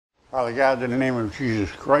Father God, in the name of Jesus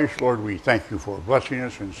Christ, Lord, we thank you for blessing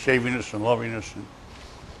us and saving us and loving us. And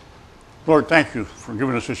Lord, thank you for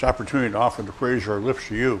giving us this opportunity to offer the praise of our lips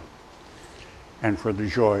to you and for the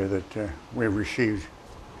joy that we have received.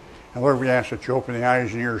 And Lord, we ask that you open the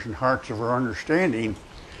eyes and ears and hearts of our understanding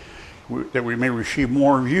that we may receive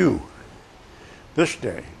more of you this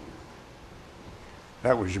day.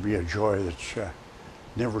 That was to be a joy that's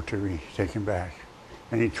never to be taken back.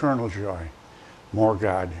 An eternal joy. More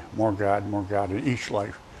God, more God, more God in each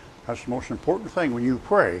life. That's the most important thing when you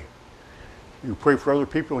pray. You pray for other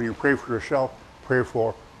people and you pray for yourself. Pray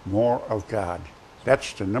for more of God.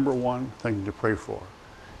 That's the number one thing to pray for.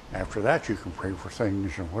 After that, you can pray for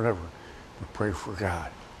things or whatever. But pray for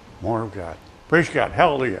God. More of God. Praise God.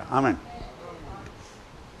 Hallelujah. Amen.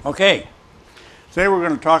 Okay. Today we're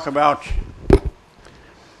going to talk about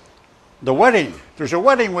the wedding. There's a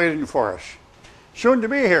wedding waiting for us. Soon to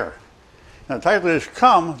be here. And the title is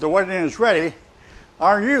Come, the Wedding is Ready.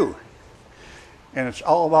 Are you? And it's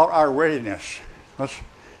all about our readiness. Let's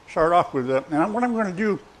start off with that. And what I'm going to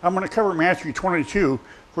do, I'm going to cover Matthew 22,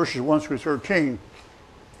 verses 1 through 13.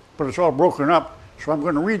 But it's all broken up. So I'm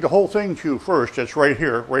going to read the whole thing to you first. It's right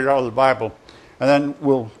here, right out of the Bible. And then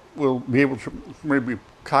we'll be able to maybe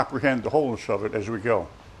comprehend the wholeness of it as we go.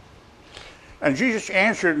 And Jesus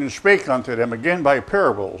answered and spake unto them again by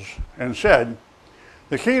parables, and said,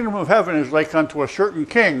 The kingdom of heaven is like unto a certain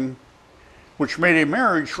king, which made a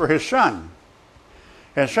marriage for his son,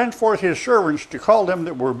 and sent forth his servants to call them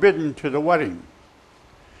that were bidden to the wedding.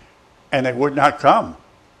 And they would not come.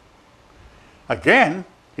 Again,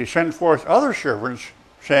 he sent forth other servants,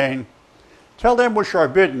 saying, Tell them which are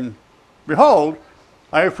bidden, Behold,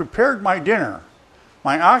 I have prepared my dinner.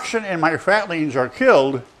 My oxen and my fatlings are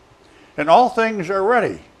killed, and all things are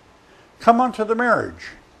ready. Come unto the marriage.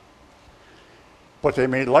 But they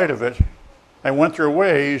made light of it, and went their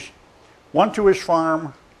ways, one to his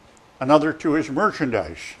farm, another to his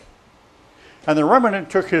merchandise. And the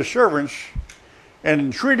remnant took his servants, and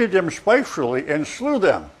entreated them spitefully, and slew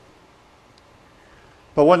them.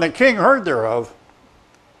 But when the king heard thereof,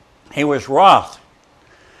 he was wroth,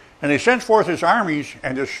 and he sent forth his armies,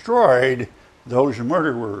 and destroyed those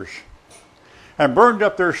murderers, and burned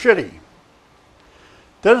up their city.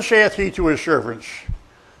 Then saith he to his servants,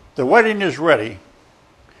 The wedding is ready,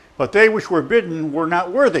 but they which were bidden were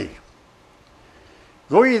not worthy.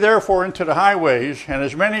 Go ye therefore into the highways, and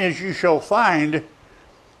as many as ye shall find,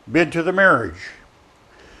 bid to the marriage.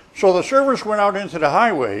 So the servants went out into the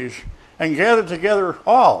highways, and gathered together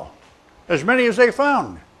all, as many as they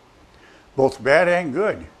found, both bad and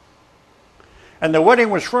good. And the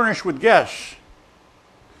wedding was furnished with guests.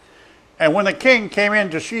 And when the king came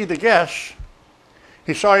in to see the guests,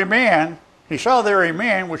 he saw there a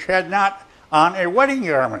man which had not on a wedding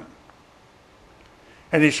garment.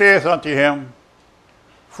 And he saith unto him,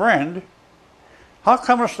 Friend, how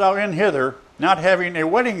comest thou in hither, not having a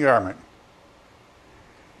wedding garment?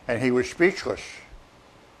 And he was speechless.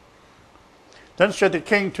 Then said the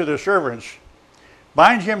king to the servants,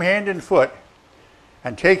 Bind him hand and foot,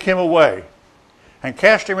 and take him away, and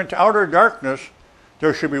cast him into outer darkness.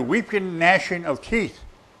 There shall be weeping and gnashing of teeth.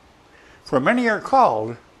 For many are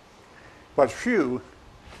called, but few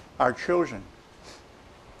are chosen.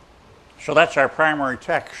 So that's our primary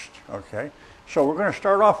text, okay? So we're going to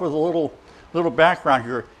start off with a little background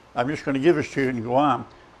here. I'm just going to give this to you and go on.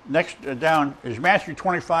 Next down is Matthew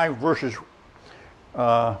 25, verses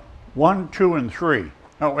 1, 2, and 3.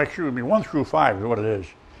 No, actually it would be 1 through 5 is what it is.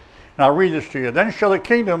 And I'll read this to you. Then shall the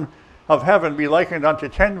kingdom of heaven be likened unto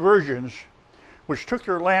 10 virgins, which took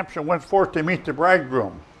their lamps and went forth to meet the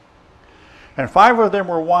bridegroom. And 5 of them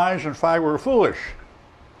were wise, and 5 were foolish.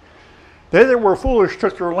 They that were foolish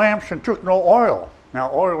took their lamps and took no oil. Now,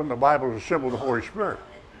 oil in the Bible is a symbol of the Holy Spirit.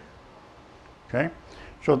 Okay?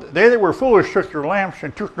 So they that were foolish took their lamps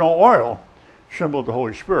and took no oil, symbol of the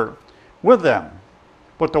Holy Spirit, with them.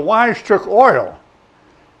 But the wise took oil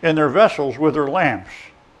in their vessels with their lamps.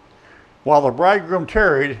 While the bridegroom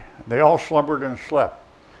tarried, they all slumbered and slept.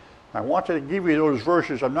 I wanted to give you those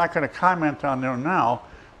verses. I'm not going to comment on them now.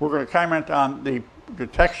 We're going to comment on the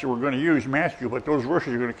text that we're going to use, Matthew, but those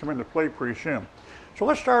verses are going to come into play pretty soon. So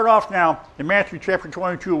let's start off now in Matthew chapter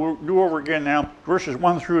 22. We'll do over again now, verses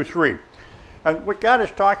 1 through 3. And what God is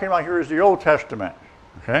talking about here is the Old Testament,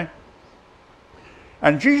 okay?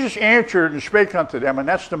 And Jesus answered and spake unto them, and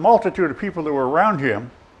that's the multitude of people that were around him,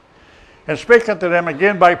 and spake unto them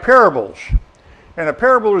again by parables. And a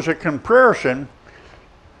parable is a comparison.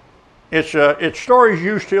 It's stories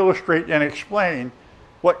used to illustrate and explain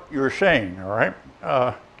what you're saying, all right?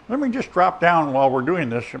 Let me just drop down while we're doing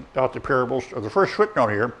this about the parables of the first footnote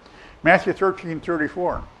here, Matthew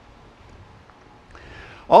 13:34.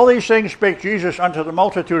 All these things spake Jesus unto the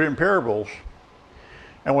multitude in parables,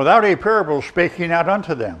 and without a parable spake he not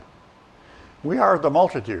unto them. We are the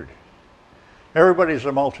multitude. Everybody's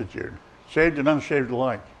a multitude, saved and unsaved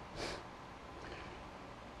alike.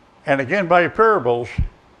 And again by parables,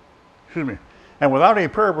 and without a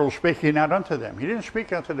parable spake he not unto them. He didn't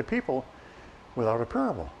speak unto the people without a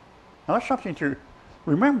parable. Now that's something to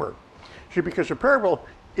remember. See, because the parable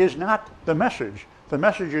is not the message. The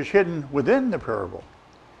message is hidden within the parable.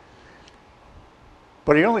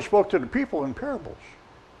 But he only spoke to the people in parables.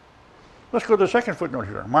 Let's go to the second footnote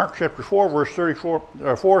here. Mark chapter 4, verse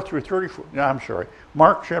 34, 4 through 34. No, I'm sorry.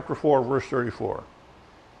 Mark chapter 4, verse 34.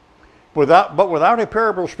 But without a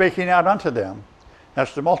parable spake he not unto them.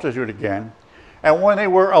 That's the multitude again. And when they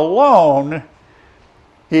were alone,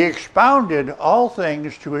 he expounded all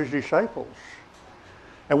things to his disciples.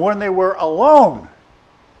 And when they were alone,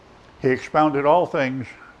 he expounded all things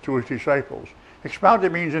to his disciples.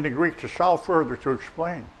 Expounded means in the Greek to solve further, to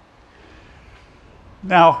explain.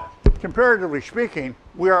 Now, comparatively speaking,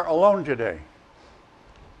 we are alone today.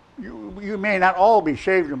 You may not all be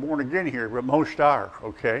saved and born again here, but most are,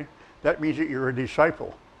 okay? That means that you're a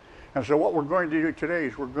disciple. And so what we're going to do today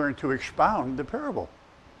is we're going to expound the parable.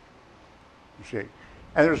 You see?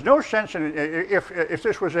 And there's no sense in it, if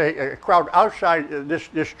this was a crowd outside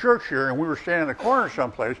this church here and we were standing in the corner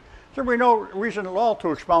someplace, there would be no reason at all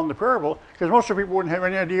to expound the parable because most of the people wouldn't have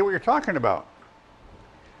any idea what you're talking about.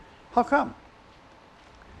 How come?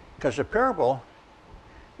 Because the parable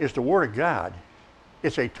is the Word of God.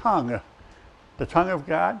 It's a tongue. The tongue of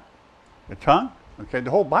God. The tongue. Okay, the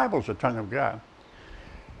whole Bible is the tongue of God.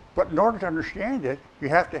 But in order to understand it, you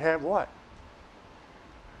have to have what?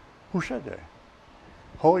 Who said that?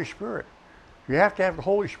 Holy Spirit. You have to have the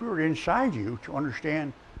Holy Spirit inside you to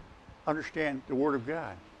understand the Word of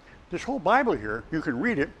God. This whole Bible here, you can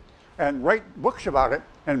read it and write books about it,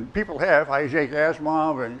 and people have. Isaac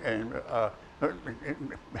Asimov and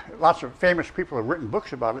lots of famous people have written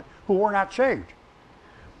books about it who were not saved.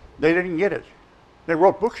 They didn't get it. They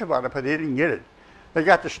wrote books about it, but they didn't get it. They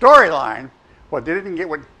got the storyline, but they didn't get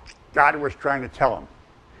what God was trying to tell them.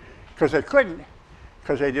 Because they couldn't,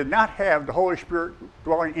 because they did not have the Holy Spirit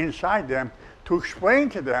dwelling inside them to explain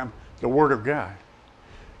to them the Word of God,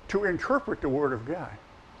 to interpret the Word of God.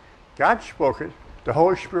 God spoke it, the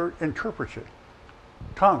Holy Spirit interprets it.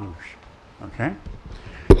 Tongues, okay?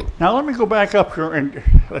 Now let me go back up here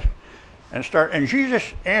and start. And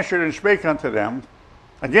Jesus answered and spake unto them,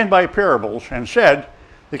 again by parables, and said,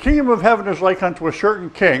 the kingdom of heaven is like unto a certain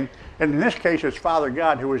king, and in this case it's Father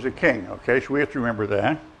God who is the king, okay? So we have to remember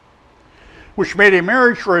that. Which made a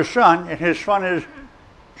marriage for his son, and his son is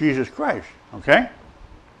Jesus Christ, okay?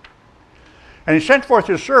 And he sent forth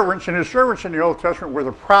his servants, and his servants in the Old Testament were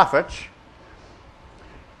the prophets,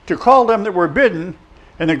 to call them that were bidden.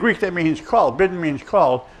 In the Greek that means called. Bidden means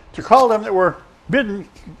called. To call them that were bidden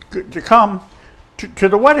to come to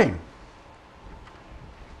the wedding.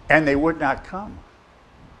 And they would not come.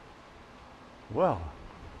 Well.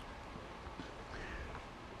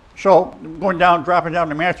 So, dropping down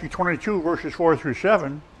to Matthew 22, verses 4 through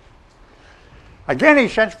 7. Again, he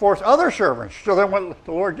sent forth other servants. So then what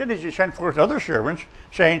the Lord did is he sent forth other servants,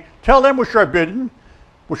 saying, tell them which are bidden,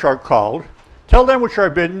 which are called, tell them which are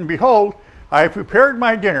bidden, behold, I have prepared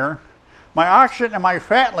my dinner, my oxen and my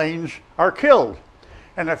fatlings are killed.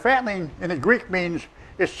 And the fatling in the Greek means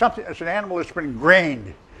it's an animal that's been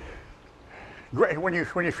grained. When you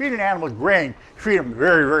feed an animal grain, you feed them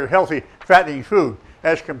very, very healthy, fattening food,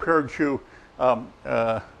 as compared to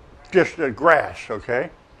just grass, okay?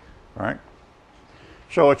 All right?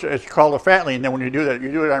 So it's called a fatling, and then when you do that,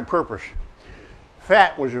 you do it on purpose.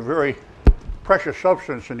 Fat was a very precious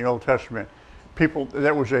substance in the Old Testament.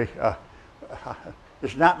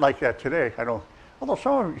 It's not like that today. Although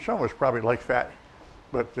some of us probably like fat,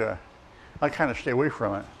 but I kind of stay away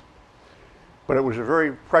from it. But it was a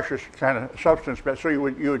very precious kind of substance, so you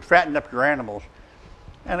would fatten up your animals.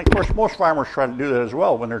 And of course, most farmers try to do that as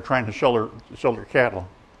well when they're trying to sell their cattle.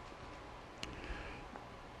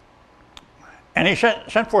 And he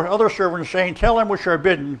sent forth other servants, saying, tell them which are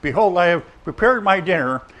bidden, behold, I have prepared my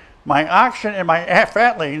dinner, my oxen and my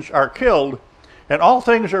fatlings are killed, and all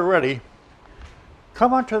things are ready.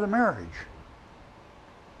 Come unto the marriage.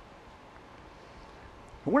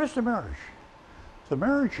 What is the marriage? The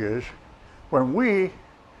marriage is when we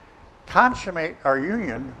consummate our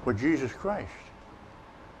union with Jesus Christ.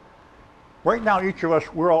 Right now, each of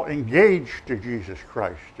us, we're all engaged to Jesus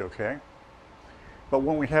Christ, okay? But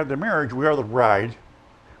when we have the marriage, we are the bride.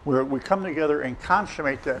 We come together and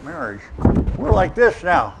consummate that marriage. We're like this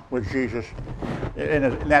now with Jesus.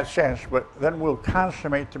 in that sense, but then we'll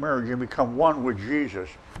consummate the marriage and become one with Jesus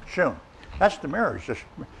soon. That's the marriage.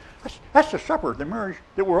 That's the supper, the marriage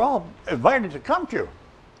that we're all invited to come to.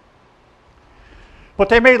 But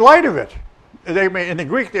they made light of it. In the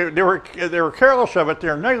Greek, they were careless of it. They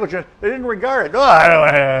were negligent. They didn't regard it.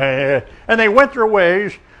 Oh, and they went their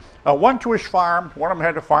ways. One to his farm. One of them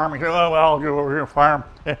had a farm. He said, "Oh, well, I'll go over here and farm."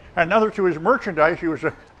 And another to his merchandise. He was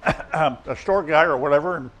a store guy or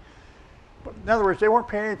whatever. But in other words, they weren't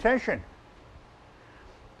paying attention.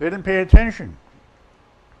 They didn't pay attention.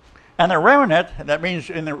 And the remnant, that means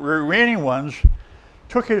in the remaining ones,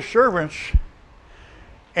 took his servants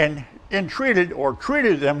and entreated or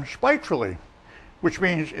treated them spitefully, which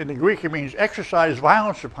means, in the Greek, it means exercise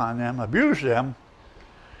violence upon them, abuse them,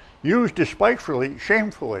 used despitefully,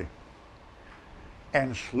 shamefully,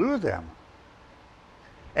 and slew them.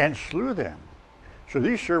 And slew them. So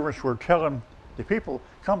these servants were telling the people,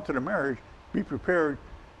 come to the marriage, be prepared.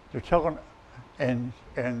 They're telling, and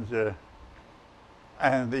the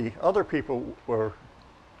other people were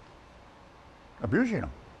abusing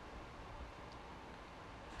them.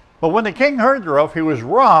 But when the king heard thereof, he was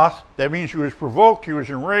wroth. That means he was provoked, he was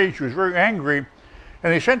enraged, he was very angry.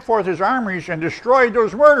 And he sent forth his armies and destroyed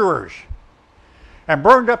those murderers and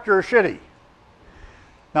burned up their city.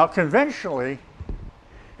 Now, conventionally,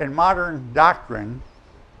 in modern doctrine,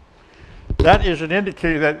 that is an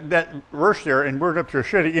indicator, that verse there, and burned up their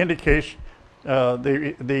city, indicates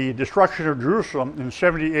the destruction of Jerusalem in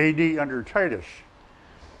 70 A.D. under Titus.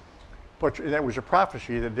 But that was a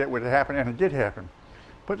prophecy that would happen, and it did happen.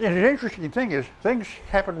 But the interesting thing is, things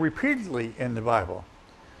happen repeatedly in the Bible.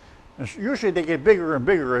 And usually they get bigger and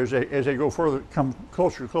bigger as they go further, come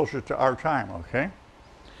closer and closer to our time, okay?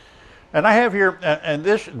 And I have here, and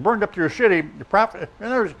this burned up their city, the prophet, in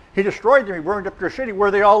other words, he destroyed them, he burned up their city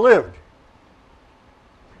where they all lived.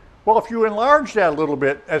 Well, if you enlarge that a little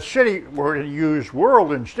bit, a city, we're going to use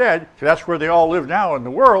world instead, because that's where they all live now in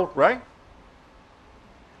the world, right?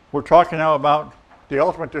 We're talking now about the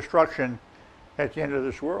ultimate destruction at the end of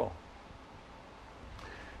this world.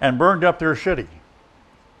 And burned up their city.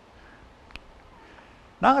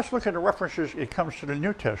 Now let's look at the references. It comes to the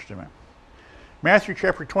New Testament. Matthew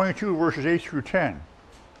chapter 22, verses 8 through 10.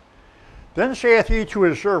 Then saith he to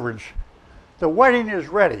his servants, the wedding is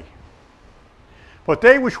ready. But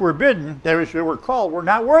they which were bidden, that is, they were called, were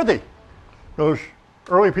not worthy. Those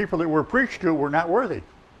early people that were preached to were not worthy.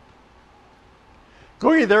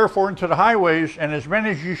 Go ye therefore into the highways, and as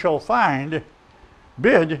many as ye shall find,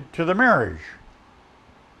 bid to the marriage.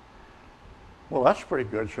 Well, that's pretty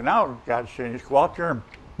good. So now God's saying, just go out there and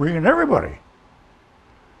bring in everybody.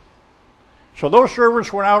 So those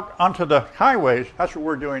servants went out onto the highways. That's what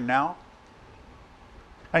we're doing now.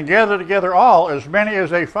 And gathered together all, as many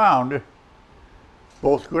as they found,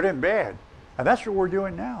 both good and bad. And that's what we're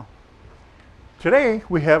doing now. Today,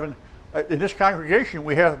 we have, in this congregation,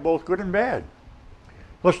 we have both good and bad.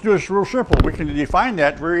 Let's do this real simple. We can define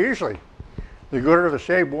that very easily. The good are the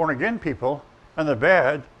saved, born-again people, and the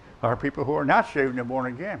bad are people who are not saved and born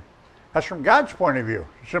again. That's from God's point of view.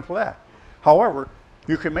 Simple as that. However,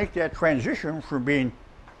 you can make that transition from being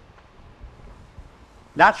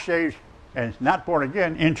not saved and not born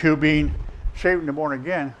again into being saved and born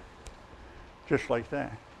again, just like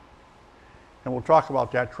that. And we'll talk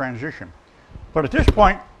about that transition. But at this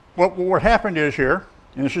point, what happened is here,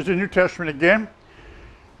 and this is the New Testament again,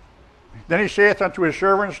 then he saith unto his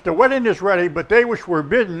servants, the wedding is ready, but they which were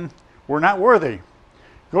bidden were not worthy.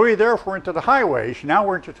 Go ye therefore into the highways. Now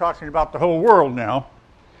we're into talking about the whole world now.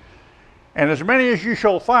 And as many as you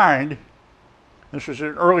shall find, this is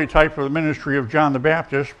an early type of the ministry of John the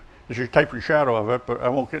Baptist. This is a type and shadow of it, but I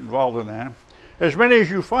won't get involved in that. As many as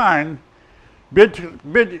you find, bid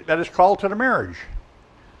that is called to the marriage.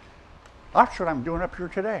 That's what I'm doing up here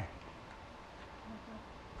today.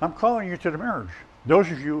 I'm calling you to the marriage. Those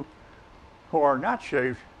of you who are not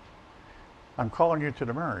saved, I'm calling you to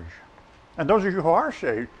the marriage. And those of you who are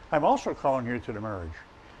saved, I'm also calling you to the marriage.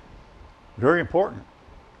 Very important.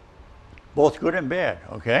 Both good and bad,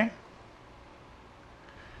 okay?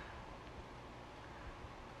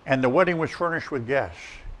 And the wedding was furnished with guests.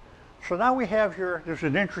 So now we have here, there's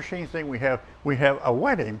an interesting thing. We have a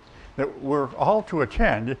wedding that we're all to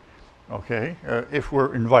attend, okay, if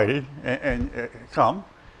we're invited and come.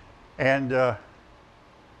 And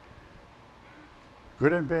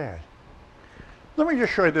good and bad. Let me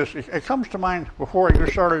just show you this. It comes to mind before I get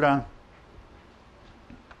started on.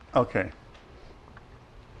 Okay.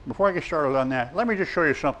 Before I get started on that, let me just show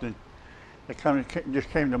you something that just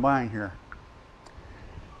came to mind here.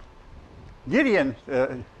 Gideon,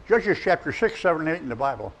 Judges chapter 6, 7, and 8 in the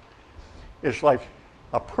Bible is like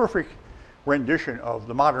a perfect rendition of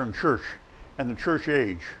the modern church and the church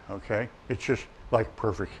age, okay? It's just like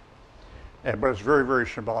perfect. But it's very, very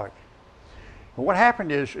symbolic. But what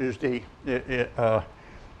happened is the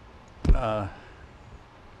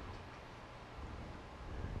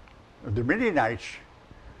Midianites,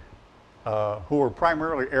 who were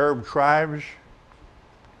primarily Arab tribes,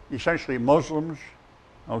 essentially Muslims,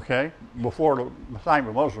 okay, before the time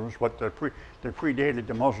of Muslims, but they predated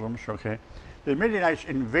the Muslims, okay. The Midianites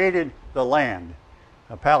invaded the land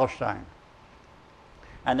of Palestine.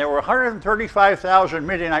 And there were 135,000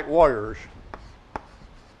 Midianite warriors.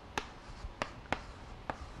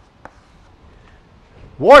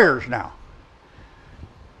 Warriors now,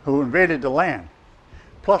 who invaded the land,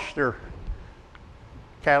 plus their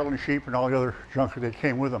cattle and sheep and all the other junk that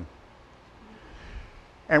came with them.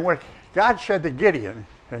 And what God said to Gideon,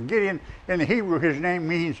 and Gideon in the Hebrew, his name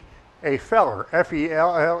means a feller,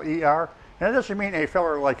 F-E-L-L-E-R, and it doesn't mean a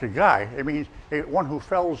feller like a guy. It means one who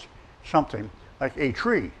fells something, like a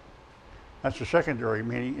tree. That's the secondary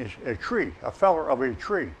meaning, is a tree, a feller of a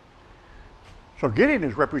tree. So Gideon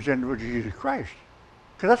is representative of Jesus Christ,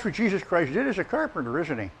 because that's what Jesus Christ did as a carpenter,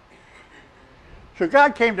 isn't he? So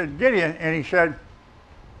God came to Gideon and he said,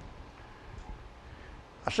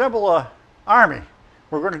 assemble an army.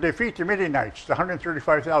 We're going to defeat the Midianites, the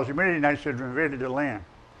 135,000 Midianites that have invaded the land.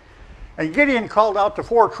 And Gideon called out the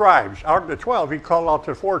 4 tribes. Out of the 12, he called out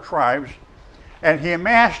the 4 tribes, and he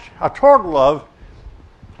amassed a total of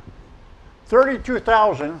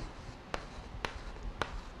 32,000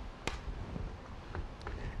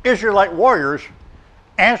 Israelite warriors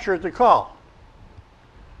answered the call.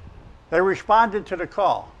 They responded to the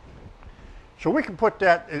call. So we can put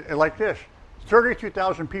that like this.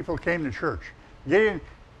 32,000 people came to church. Gideon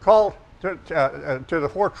called to the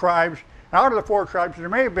 4 tribes. Out of the 4 tribes,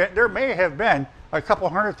 there may have been a couple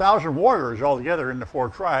 100,000 warriors altogether in the 4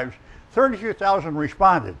 tribes. 32,000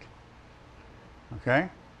 responded. Okay?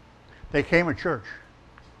 They came to church.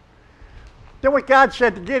 Then what God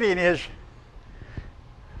said to Gideon is,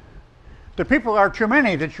 the people are too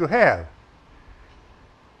many that you have.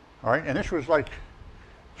 All right? And this was like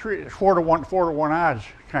 4 to 1 odds,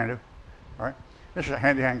 kind of. All right? This is a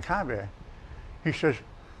hand-to-hand combat. He says,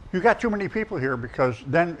 you got too many people here, because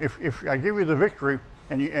then if I give you the victory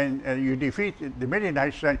and you defeat the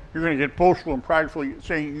Midianites, then you're going to get boastful and prideful,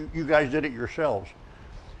 saying you guys did it yourselves.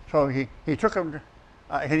 So he took them,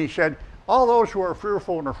 and he said, all those who are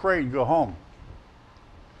fearful and afraid, go home.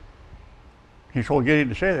 He told Gideon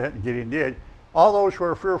to say that, and Gideon did. All those who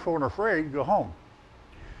are fearful and afraid, go home.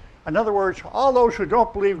 In other words, all those who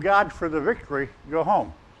don't believe God for the victory, go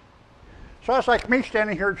home. So it's like me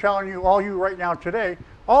standing here telling you, all you right now today,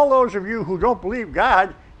 all those of you who don't believe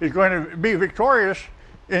God is going to be victorious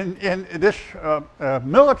in this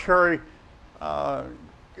military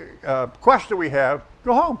quest that we have,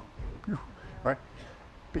 go home. Right?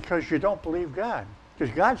 Because you don't believe God.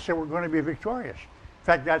 Because God said we're going to be victorious. In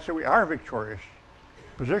fact, God said we are victorious,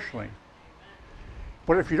 positionally.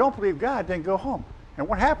 But if you don't believe God, then go home. And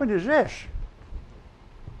what happened is this.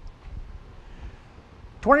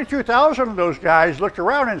 22,000 of those guys looked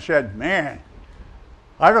around and said, man,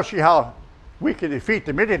 I don't see how we can defeat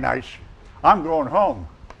the Midianites. I'm going home.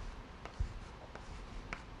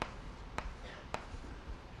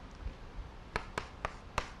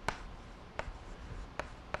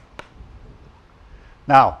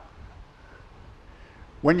 Now,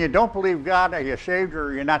 when you don't believe God, are you saved or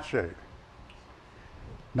are you not saved?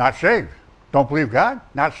 Not saved. Don't believe God?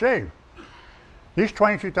 Not saved. These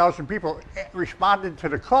 22,000 people responded to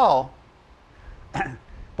the call,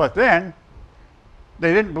 but then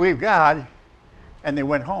they didn't believe God, and they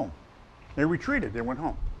went home. They retreated. They went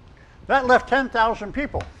home. That left 10,000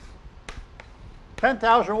 people,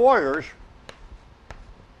 10,000 warriors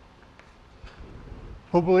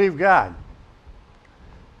who believe God,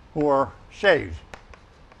 who are saved.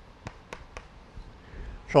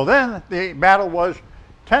 So then the battle was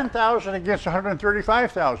 10,000 against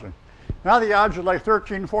 135,000. Now the odds are like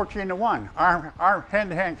 13, 14 to 1. Our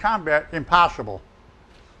hand-to-hand combat, impossible.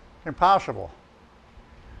 Impossible.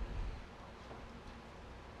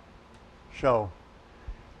 So,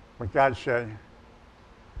 what God said,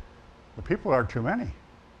 the people are too many.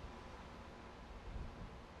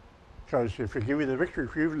 Because if I give you the victory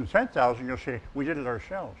for even the 10,000, you'll say, we did it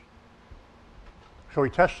ourselves. So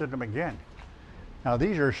he tested them again. Now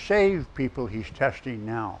these are saved people he's testing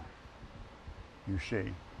now. You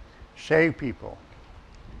see. Saved people.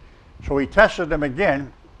 So he tested them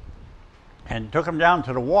again and took them down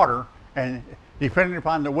to the water, and depending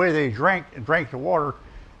upon the way they drank the water,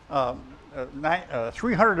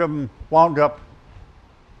 300 of them wound up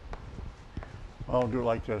I'll do it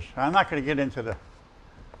like this. I'm not going to get into the,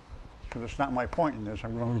 because it's not my point in this.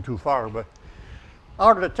 I'm going too far. But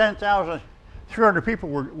out of the 10,300 people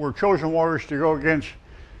were chosen warriors to go against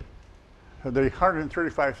the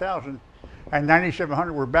 135,000, and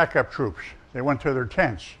 9,700 were backup troops. They went to their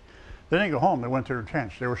tents. They didn't go home. They went to their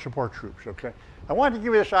tents. They were support troops. Okay. I wanted to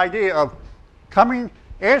give you this idea of coming,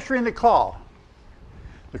 answering the call.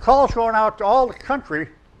 The call is going out to all the country,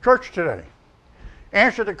 church today.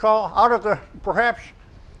 Answer the call. Out of the perhaps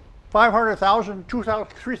 500,000, 2,000,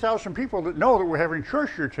 3,000 people that know that we're having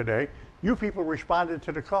church here today, you people responded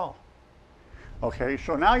to the call. Okay,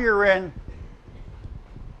 so now you're in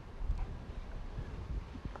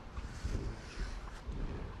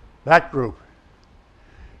that group.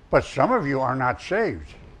 But some of you are not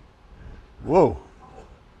saved. Whoa.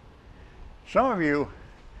 Some of you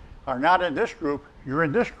are not in this group, you're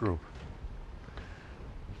in this group.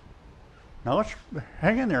 Now let's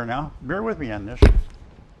hang in there now. Bear with me on this.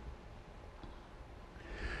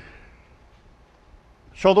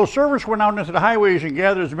 So those servants went out into the highways and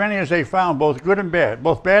gathered as many as they found, both good and bad,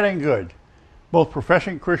 both bad and good, both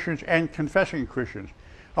professing Christians and confessing Christians.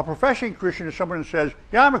 A professing Christian is someone who says,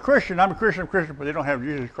 yeah, I'm a Christian, but they don't have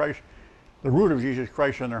Jesus Christ, the root of Jesus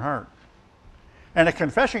Christ in their heart. And a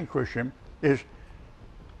confessing Christian is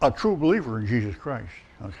a true believer in Jesus Christ,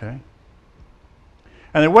 okay?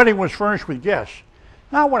 And the wedding was furnished with guests.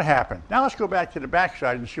 Now what happened? Now let's go back to the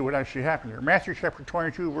backside and see what actually happened here. Matthew chapter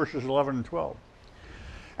 22, verses 11 and 12.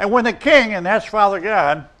 And when the king, and that's Father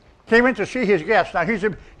God, came in to see his guests. Now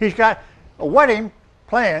he's got a wedding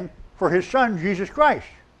planned for his son, Jesus Christ.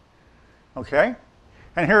 Okay?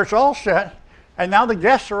 And here it's all set, and now the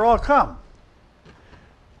guests are all come.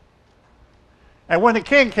 And when the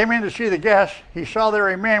king came in to see the guests, he saw there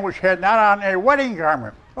a man which had not on a wedding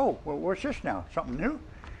garment. Oh, well, what's this now? Something new?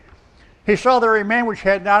 He saw there a man which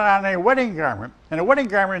had not on a wedding garment. And a wedding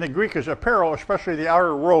garment in the Greek is apparel, especially the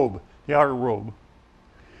outer robe. The outer robe.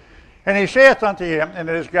 And he saith unto him, and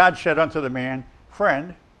as God said unto the man,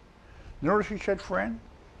 friend. Notice he said friend.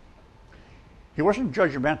 He wasn't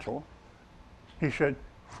judgmental. He said,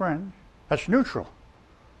 friend. That's neutral.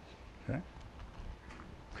 Okay.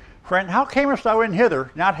 Friend, how camest thou in hither,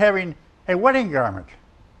 not having a wedding garment?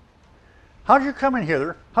 How did you come in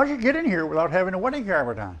hither? How did you get in here without having a wedding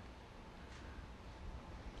garment on?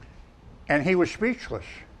 And he was speechless.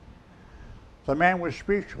 The man was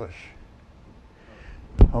speechless.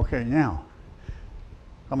 Okay, now,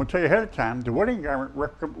 I'm going to tell you ahead of time, the wedding garment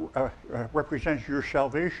represents your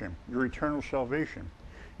salvation, your eternal salvation.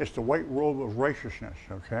 It's the white robe of righteousness,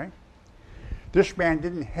 okay? This man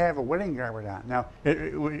didn't have a wedding garment on. Now,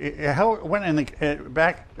 how it went in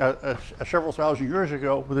back several thousand years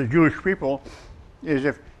ago with the Jewish people is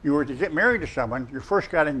if you were to get married to someone, you first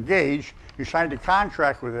got engaged, you signed a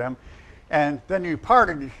contract with them, and then you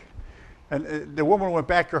parted, and the woman went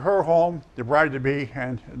back to her home, the bride-to-be,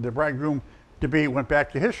 and the bridegroom-to-be went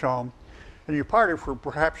back to his home, and you parted for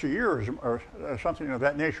perhaps a year or something of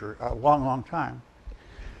that nature, a long, long time.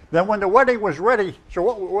 Then when the wedding was ready, so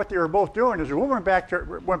what they were both doing is the woman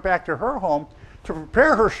went back to her home to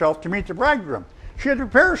prepare herself to meet the bridegroom. She had to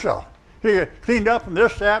prepare herself. She had cleaned up and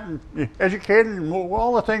this, that, and educated, and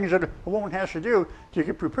all the things that a woman has to do to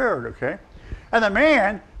get prepared, okay? And the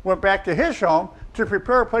man went back to his home to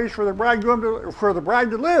prepare a place for the bridegroom for the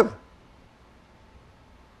bride to live.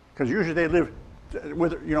 Because usually they live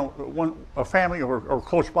with, a family or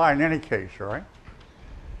close by in any case, all right?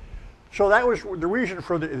 So that was the reason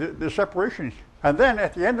for the separation. And then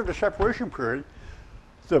at the end of the separation period,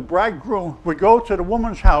 the bridegroom would go to the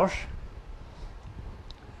woman's house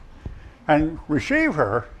and receive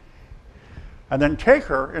her, and then take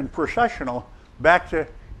her in processional back to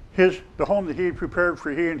the home that he had prepared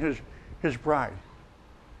for he and his bride.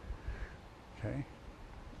 Okay.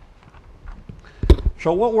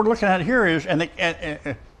 So what we're looking at here is, and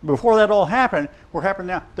before that all happened,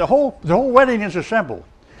 now the whole wedding is assembled.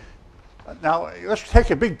 Now let's take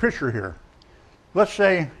a big picture here. Let's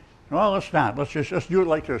say, well, let's not. Let's do it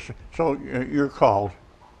like this. So you're called.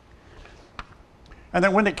 And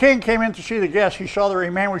then when the king came in to see the guests, he saw there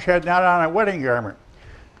a man which had not on a wedding garment.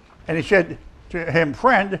 And he said to him,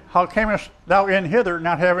 friend, how camest thou in hither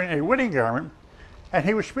not having a wedding garment? And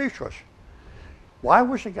he was speechless. Why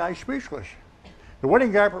was the guy speechless? The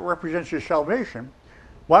wedding garment represents his salvation.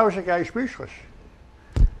 Why was the guy speechless?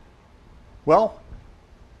 Well,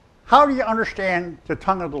 how do you understand the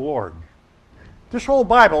tongue of the Lord? This whole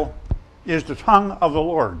Bible is the tongue of the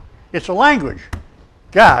Lord. It's a language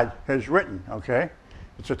God has written, okay?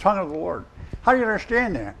 It's the tongue of the Lord. How do you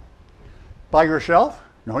understand that? By yourself?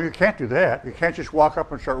 No, you can't do that. You can't just walk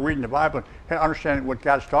up and start reading the Bible and understand what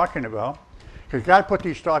God's talking about. Because God put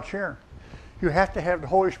these thoughts here. You have to have the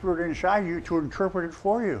Holy Spirit inside you to interpret it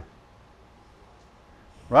for you.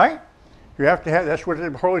 Right? You have to have, that's what the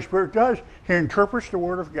Holy Spirit does. He interprets the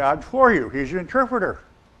Word of God for you. He's an interpreter.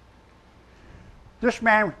 This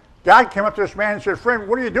man, God came up to this man and said, "Friend,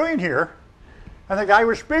 what are you doing here?" And the guy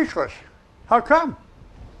was speechless. How come?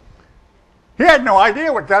 He had no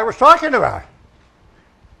idea what God was talking about.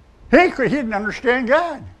 He didn't understand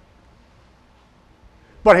God.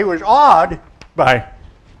 But he was awed by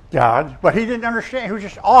God, but he didn't understand. He was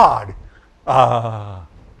just awed.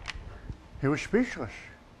 He was speechless.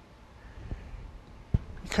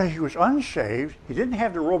 Because he was unsaved, he didn't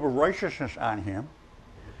have the robe of righteousness on him,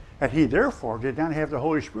 and he therefore did not have the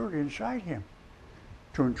Holy Spirit inside him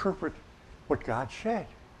to interpret what God said.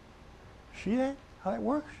 See that? How that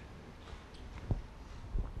works?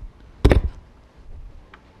 And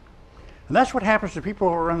that's what happens to people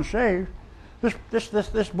who are unsaved.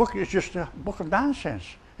 This book is just a book of nonsense.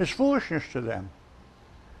 It's foolishness to them.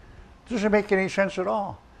 It doesn't make any sense at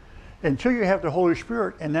all. Until you have the Holy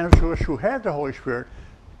Spirit, and then to us who have the Holy Spirit,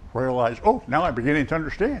 realize, oh, now I'm beginning to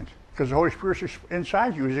understand. Because the Holy Spirit's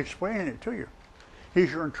inside you. He's explaining it to you.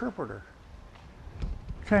 He's your interpreter.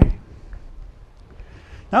 Okay.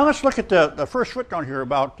 Now let's look at the first footnote here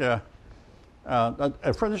about, this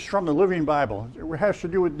is from the Living Bible. It has to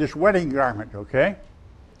do with this wedding garment, okay?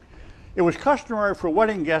 It was customary for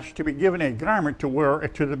wedding guests to be given a garment to wear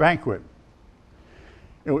to the banquet.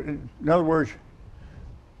 In other words,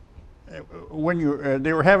 when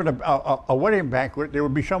they were having a wedding banquet, there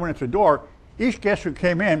would be someone at the door. Each guest who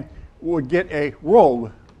came in would get a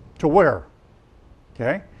robe to wear.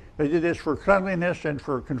 Okay? They did this for cleanliness and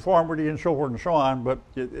for conformity and so forth and so on, but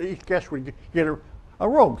each guest would get a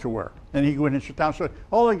robe to wear. And he'd go in and sit down. So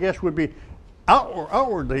all the guests would be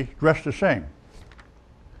outwardly dressed the same.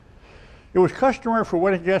 It was customary for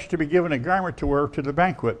wedding guests to be given a garment to wear to the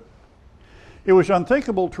banquet. It was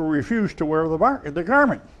unthinkable to refuse to wear the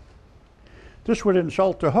garment. This would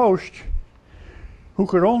insult the host, who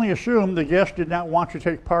could only assume the guest did not want to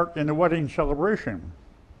take part in the wedding celebration.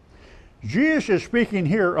 Jesus is speaking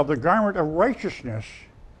here of the garment of righteousness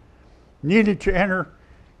needed to enter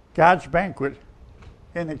God's banquet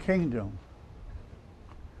in the kingdom.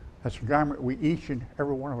 That's a garment we each and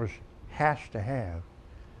every one of us has to have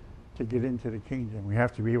to get into the kingdom. We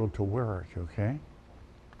have to be able to wear it, okay?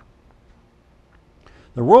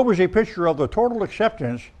 The robe is a picture of the total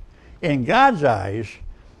acceptance in God's eyes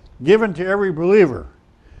given to every believer.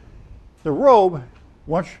 The robe,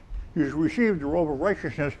 once you've received the robe of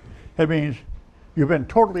righteousness, it means you've been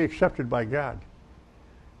totally accepted by God.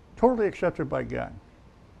 Totally accepted by God.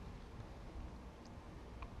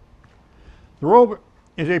 The robe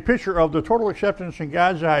is a picture of the total acceptance in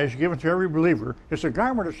God's eyes given to every believer. It's a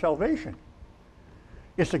garment of salvation.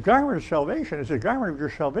 It's a garment of salvation. It's a garment of your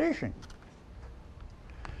salvation.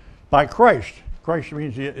 By Christ. Christ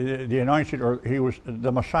means the anointed, or he was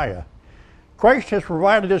the Messiah. Christ has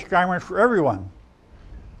provided this garment for everyone.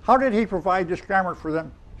 How did he provide this garment for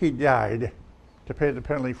them? He died to pay the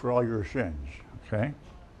penalty for all your sins. Okay?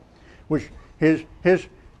 Which his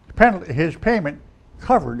payment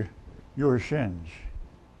covered your sins.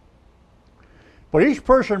 But each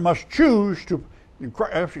person must choose to,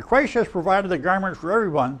 Christ has provided the garment for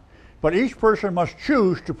everyone, but each person must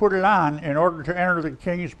choose to put it on in order to enter the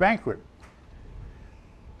king's banquet,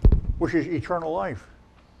 which is eternal life.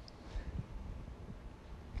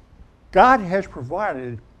 God has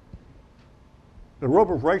provided the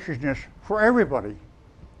robe of righteousness for everybody.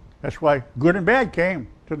 That's why good and bad came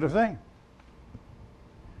to the thing.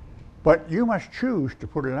 But you must choose to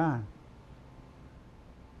put it on.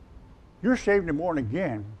 You're saved and born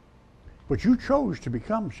again, but you chose to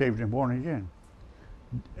become saved and born again.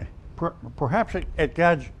 Perhaps at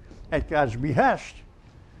God's behest,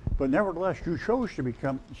 but nevertheless you chose to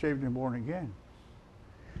become saved and born again.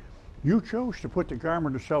 You chose to put the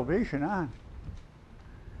garment of salvation on.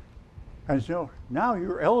 And so now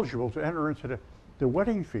you're eligible to enter into the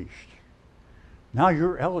wedding feast. Now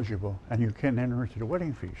you're eligible and you can enter into the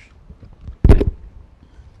wedding feast.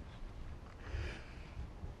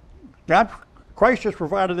 Christ has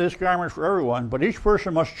provided this garment for everyone, but each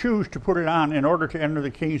person must choose to put it on in order to enter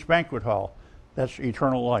the king's banquet hall. That's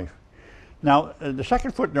eternal life. Now, the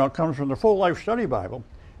second footnote comes from the Full Life Study Bible,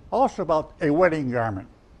 also about a wedding garment.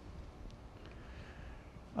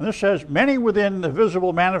 And this says, many within the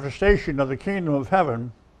visible manifestation of the kingdom of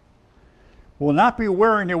heaven will not be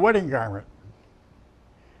wearing a wedding garment,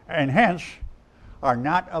 and hence are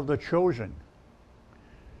not of the chosen.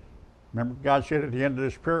 Remember, God said at the end of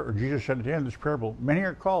this parable, or Jesus said at the end of this parable, many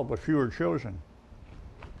are called, but few are chosen.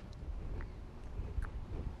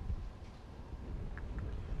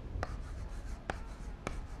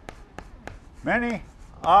 Many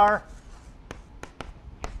are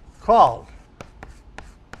called,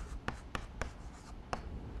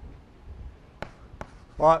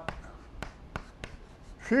 but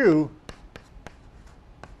few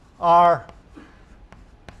are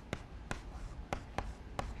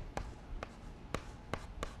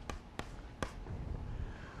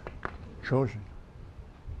chosen.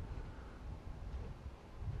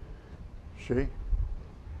 See?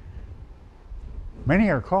 Many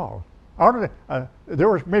are called. Out of there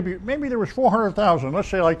was maybe there was 400,000, let's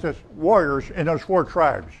say like this, warriors in those 4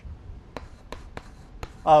 tribes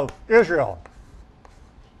of Israel.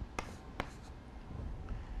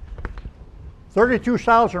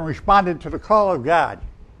 32,000 responded to the call of God.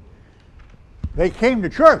 They came to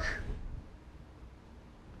church.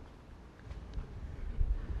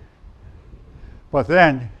 But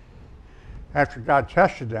then, after God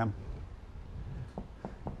tested them,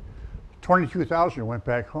 22,000 went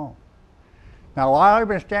back home. Now, while I've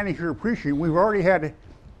been standing here preaching, we've already had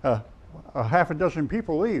a half a dozen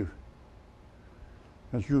people leave.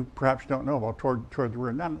 As you perhaps don't know about toward the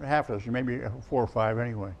rear. Not half a dozen, maybe 4 or 5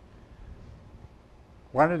 anyway.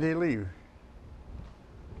 Why did they leave?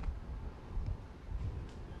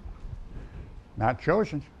 Not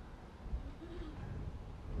chosen.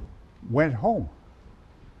 Went home.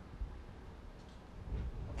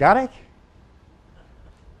 Got it?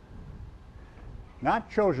 Not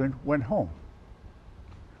chosen, went home.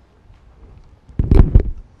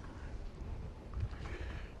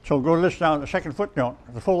 So go to this now, the second footnote,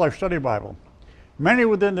 the Full Life Study Bible. Many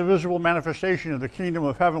within the visible manifestation of the kingdom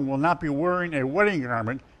of heaven will not be wearing a wedding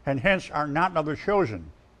garment, and hence are not of the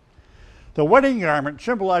chosen. The wedding garment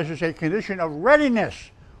symbolizes a condition of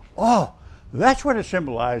readiness. Oh, that's what it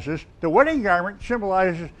symbolizes. The wedding garment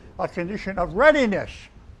symbolizes a condition of readiness.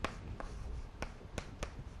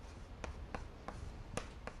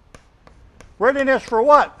 Readiness for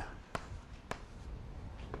what?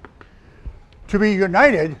 To be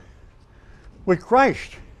united with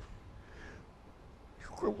Christ.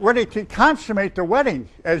 Ready to consummate the wedding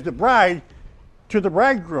as the bride to the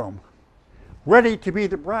bridegroom. Ready to be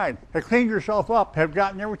the bride. Have cleaned yourself up, have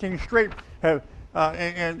gotten everything straight, have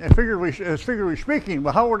and figuratively speaking,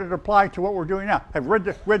 well, how would it apply to what we're doing now? Have read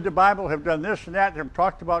the Bible, have done this and that, have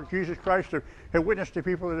talked about Jesus Christ, have witnessed to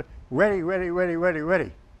people that are ready, ready, ready, ready,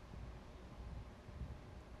 ready.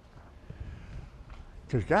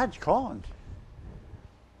 Because God's calling.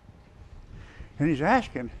 And He's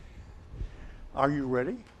asking, are you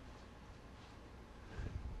ready?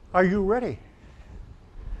 Are you ready?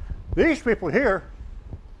 These people here,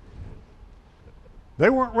 they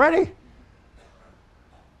weren't ready.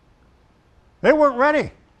 They weren't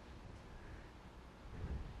ready.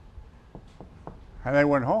 And they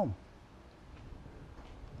went home.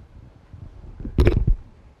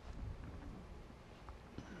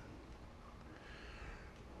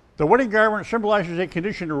 The wedding garment symbolizes a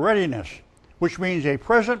condition of readiness, which means a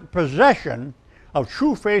present possession of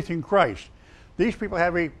true faith in Christ. These people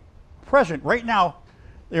have a present, right now,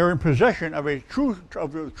 they're in possession of a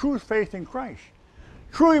true faith in Christ.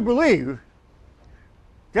 Truly believe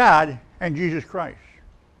God and Jesus Christ.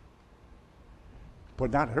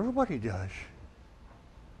 But not everybody does.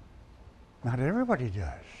 Not everybody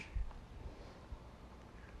does.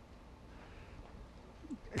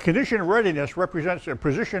 A condition of readiness represents a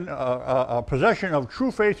possession of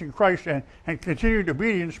true faith in Christ and continued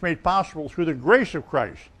obedience made possible through the grace of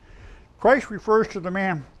Christ. Christ refers to the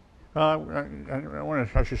man.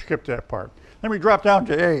 I should skip that part. Let me drop down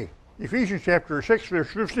to A. Ephesians chapter 6, verse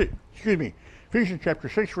 15. Ephesians chapter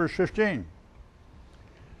 6, verse 15.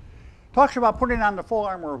 Talks about putting on the full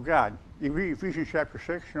armor of God. Ephesians chapter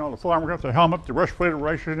 6, the full armor of God, the helmet, the breastplate of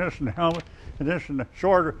righteousness, and the helmet, and this, and the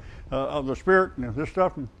sword of the Spirit, and this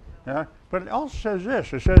stuff. But it also says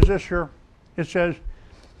this. It says this here. It says,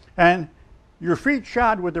 and your feet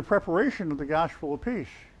shod with the preparation of the gospel of peace.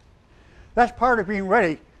 That's part of being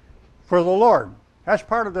ready for the Lord. That's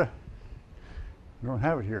part of the. I don't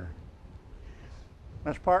have it here.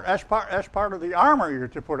 That's part of the armor you're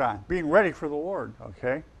to put on, being ready for the Lord.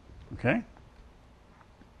 Okay.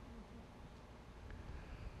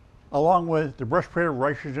 Along with the breastplate of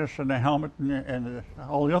righteousness and the helmet and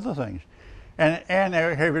all the other things. And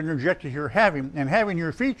I have interjected here, having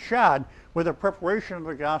your feet shod with the preparation of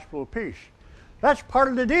the gospel of peace. That's part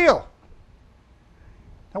of the deal.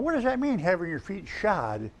 Now what does that mean, having your feet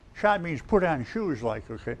shod? Shod means put on shoes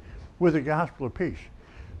with the gospel of peace.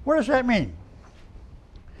 What does that mean?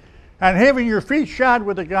 And having your feet shod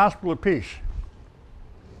with the gospel of peace.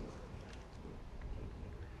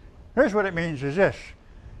 Here's what it means is this.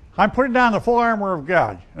 I'm putting down the full armor of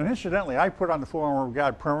God. And incidentally, I put on the full armor of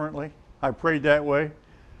God permanently. I prayed that way.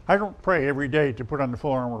 I don't pray every day to put on the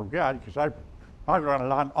full armor of God because I've got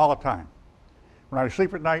it on all the time. When I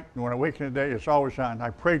sleep at night and when I wake in the day, it's always on. I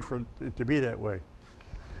prayed for it to be that way.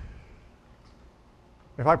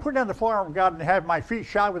 If I put on the full armor of God and have my feet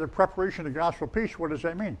shod with the preparation of the gospel of peace, what does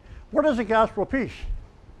that mean? What is the gospel of peace?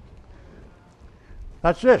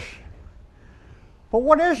 That's this. But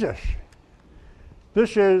what is this?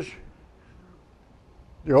 This is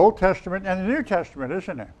the Old Testament and the New Testament,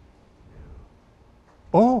 isn't it?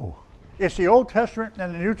 Oh, it's the Old Testament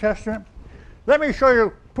and the New Testament? Let me show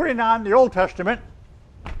you putting on the Old Testament,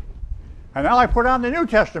 and now I put on the New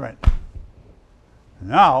Testament.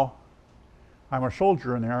 Now, I'm a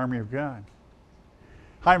soldier in the army of God.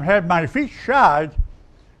 I've had my feet shod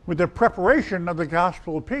with the preparation of the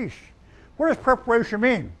gospel of peace. What does preparation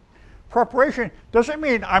mean? Preparation doesn't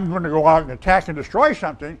mean I'm going to go out and attack and destroy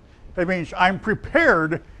something. It means I'm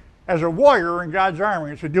prepared as a warrior in God's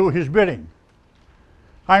army to do his bidding.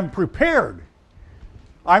 I'm prepared.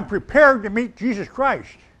 I'm prepared to meet Jesus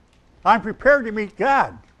Christ. I'm prepared to meet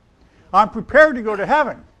God. I'm prepared to go to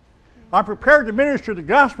heaven. I'm prepared to minister the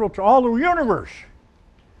gospel to all the universe.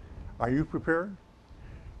 Are you prepared?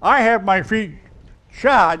 I have my feet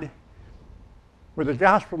shod with the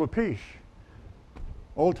gospel of peace.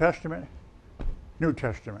 Old Testament, New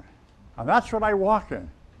Testament. And that's what I walk in.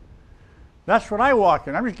 That's what I walk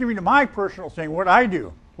in. I'm just giving you my personal thing, what I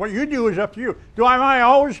do. What you do is up to you.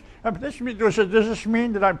 Does this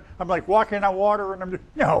mean that I'm like walking on water and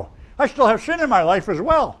no. I still have sin in my life as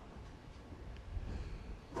well.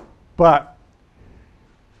 But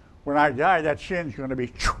when I die, that sin's going to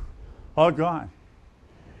be all gone.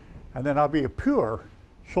 And then I'll be a pure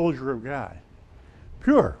soldier of God.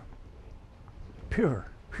 Pure. Pure.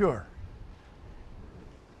 Pure.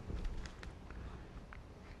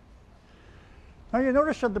 Now you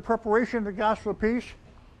notice that the preparation of the gospel of peace.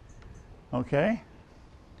 Okay.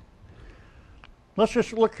 Let's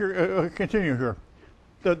just look here. Continue here.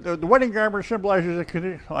 The wedding garment symbolizes a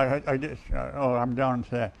condition. I'm down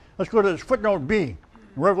to that. Let's go to this footnote B, in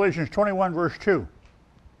Revelation 21, verse 2.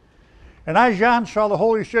 And I, John, saw the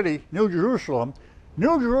holy city, New Jerusalem.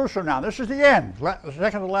 New Jerusalem now. This is the end. The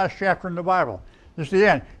second to last chapter in the Bible. This is the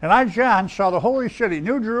end. And I, John, saw the holy city,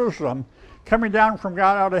 New Jerusalem, coming down from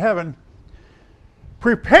God out of heaven,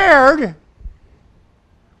 prepared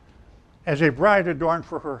as a bride adorned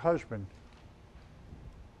for her husband.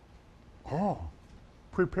 Oh,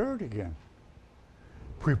 prepared again.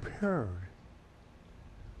 Prepared.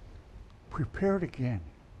 Prepared again.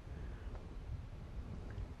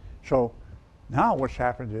 So now what's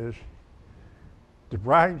happened is the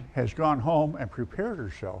bride has gone home and prepared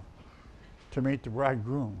herself to meet the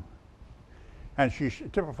bridegroom. And she's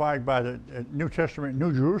typified by the New Testament,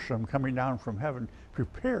 New Jerusalem coming down from heaven,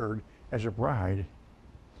 prepared as a bride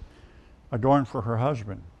adorned for her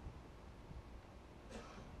husband.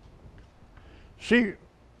 See,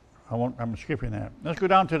 I'm skipping that. Let's go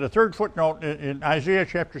down to the third footnote in Isaiah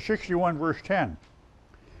chapter 61, verse 10.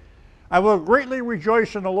 I will greatly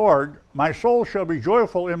rejoice in the Lord. My soul shall be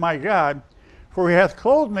joyful in my God, for he hath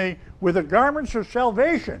clothed me with the garments of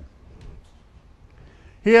salvation.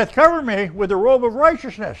 He hath covered me with the robe of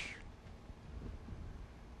righteousness.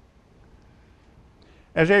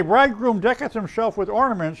 As a bridegroom decketh himself with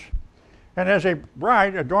ornaments, and as a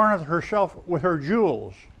bride adorneth herself with her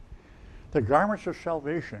jewels. The garments of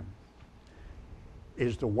salvation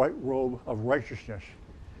is the white robe of righteousness.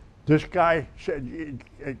 This guy said,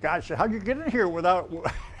 God said, how'd you get in here without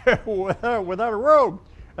a robe?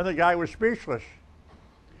 And the guy was speechless.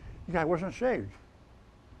 The guy wasn't saved.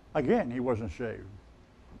 Again, he wasn't saved.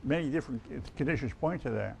 Many different conditions point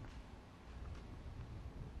to that.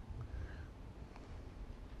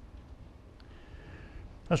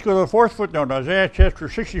 Let's go to the fourth footnote, Isaiah chapter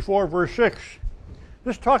 64, verse 6.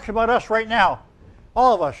 This talks about us right now,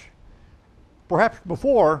 all of us, perhaps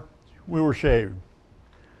before we were saved.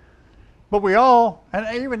 But we all,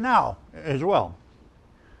 and even now as well,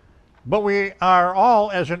 but we are all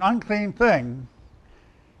as an unclean thing,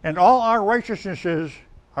 and all our righteousnesses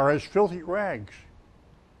are as filthy rags.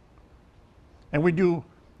 And we do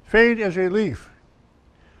fade as a leaf.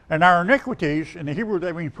 And our iniquities, in the Hebrew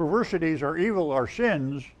that means perversities, our evil, our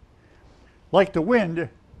sins, like the wind,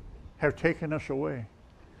 have taken us away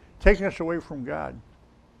from God,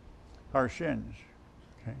 our sins.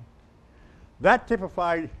 Okay? That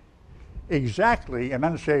typified exactly an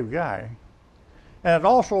unsaved guy, and it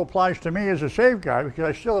also applies to me as a saved guy because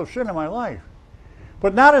I still have sin in my life,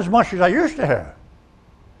 but not as much as I used to have,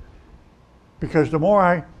 because the more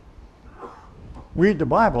I read the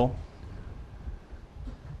Bible,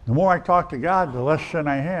 the more I talk to God, the less sin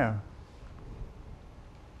I have.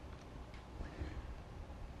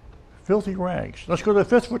 Filthy rags. Let's go to the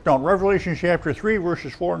fifth footnote, Revelation chapter 3,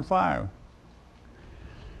 verses 4 and 5.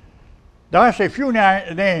 Thou hast a few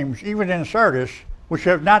names, even in Sardis, which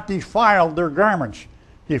have not defiled their garments.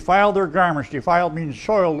 Defiled their garments. Defiled means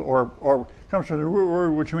soiled, or comes from the root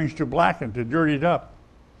word which means to blacken, to dirty it up.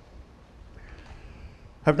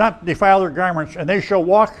 Have not defiled their garments, and they shall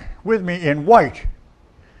walk with me in white,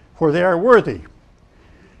 for they are worthy.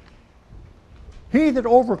 He that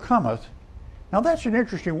overcometh, now that's an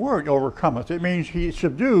interesting word, overcometh. It means he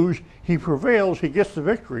subdues, he prevails, he gets the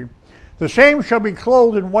victory. The same shall be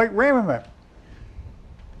clothed in white raiment.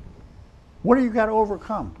 What do you got to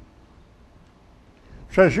overcome?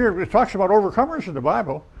 It says here, it talks about overcomers in the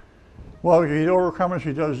Bible. Well, he that overcometh,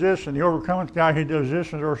 he does this, and the overcometh guy, he does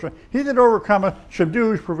this, and he that overcometh,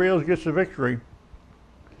 subdues, prevails, gets the victory,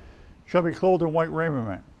 shall be clothed in white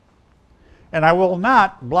raiment. And I will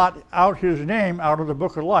not blot out his name out of the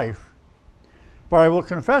book of life, but I will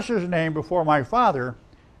confess his name before my Father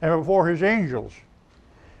and before his angels.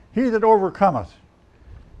 He that overcometh.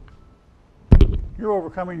 You're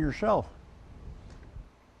overcoming yourself.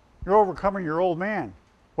 You're overcoming your old man,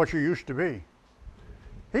 what you used to be.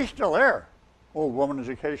 He's still there, old woman as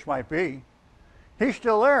the case might be. He's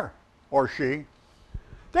still there, or she.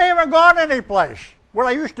 They haven't gone anyplace. What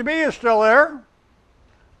I used to be is still there.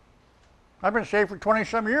 I've been saved for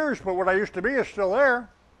 20-some years, but what I used to be is still there.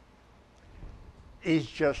 He's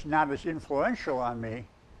just not as influential on me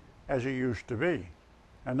as he used to be.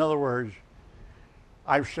 In other words,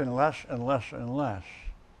 I've sinned less and less and less.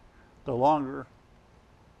 The longer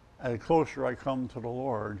and the closer I come to the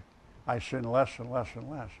Lord, I sin less and less and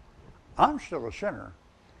less. I'm still a sinner,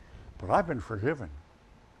 but I've been forgiven.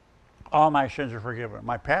 All my sins are forgiven.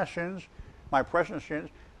 My past sins, my present sins.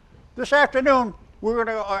 This afternoon,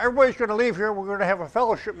 everybody's going to leave here. We're going to have a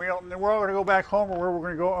fellowship meal, and then we're all going to go back home, or where we're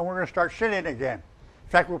going to go, and we're going to start sinning again. In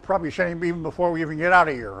fact, we'll probably sin even before we even get out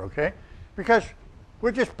of here, okay? Because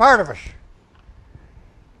we're just part of us.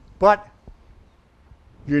 But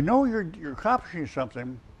you know you're accomplishing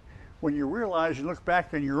something when you realize and look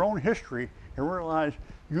back in your own history and realize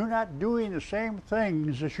you're not doing the same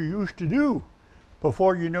things that you used to do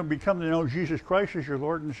before you become to know Jesus Christ as your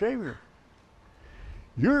Lord and Savior.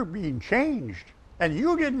 You're being changed, and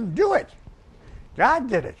you didn't do it. God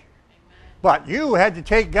did it. But you had to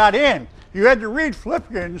take God in. You had to read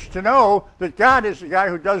Philippians to know that God is the guy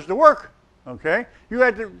who does the work. Okay? You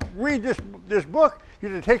had to read this book. You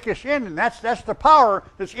had to take this in, and that's the power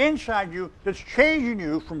that's inside you that's changing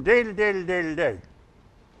you from day to day to day to day.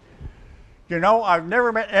 You know, I've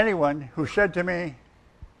never met anyone who said to me,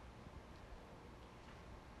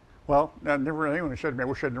 well, I've never met anyone who said to me, I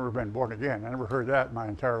wish I'd never been born again. I never heard that in my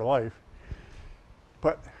entire life.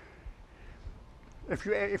 But if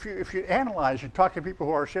you analyze and talk to people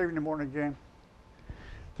who are saved and born again,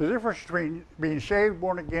 the difference between being saved,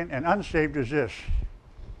 born again, and unsaved is this.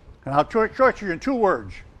 And I'll show it to you in two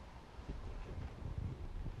words.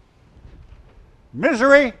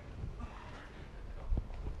 Misery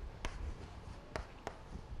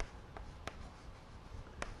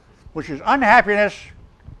which is unhappiness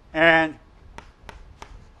and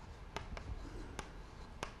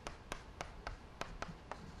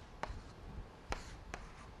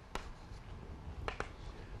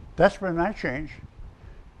that's been my change.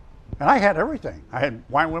 And I had everything. I had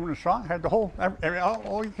wine, women, and song. I had the whole,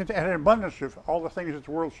 all you can, I had an abundance of all the things that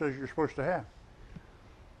the world says you're supposed to have.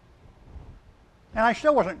 And I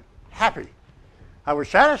still wasn't happy. I was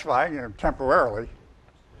satisfied, temporarily,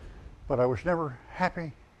 but I was never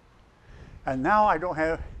happy. And now I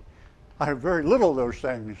have very little of those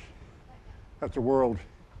things that the world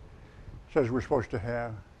says we're supposed to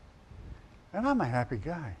have. And I'm a happy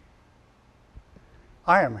guy.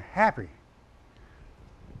 I am happy.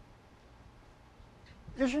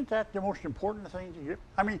 Isn't that the most important thing to get?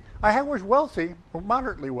 I mean, I was wealthy, or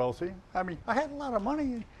moderately wealthy. I mean, I had a lot of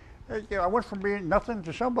money. I went from being nothing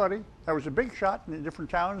to somebody. I was a big shot in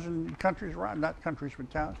different towns and countries around, not countries,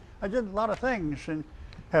 but towns. I did a lot of things and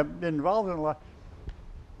have been involved in a lot.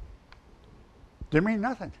 Didn't mean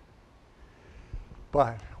nothing.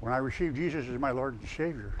 But when I received Jesus as my Lord and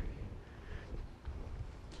Savior,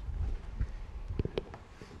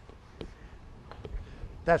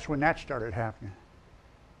 that's when that started happening.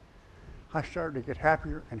 I started to get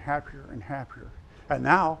happier and happier and happier. And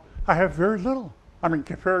now I have very little. I mean,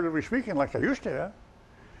 comparatively speaking, like I used to have.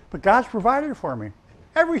 But God's provided for me.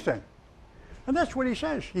 Everything. And that's what he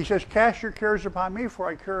says. He says, cast your cares upon me, for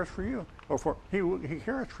I care for you. Or for he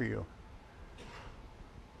cares for you.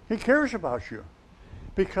 He cares about you.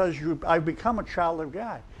 Because I've become a child of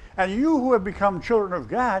God. And you who have become children of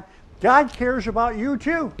God, God cares about you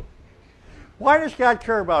too. Why does God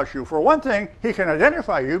care about you? For one thing, he can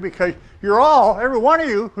identify you because you're all, every one of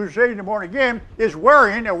you who's saved and born again, is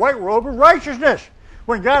wearing a white robe of righteousness.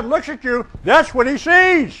 When God looks at you, that's what he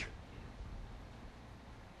sees.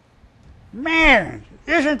 Man,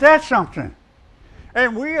 isn't that something?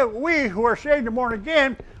 And we who are saved and born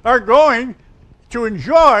again are going to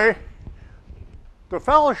enjoy the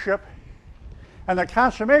fellowship and the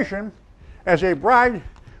consummation as a bride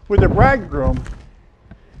with the bridegroom,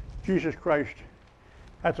 Jesus Christ,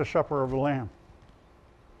 at the supper of the Lamb.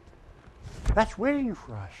 That's waiting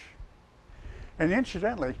for us. And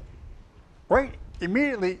incidentally, right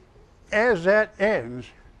immediately as that ends,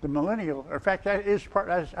 the millennial, in fact, that is part,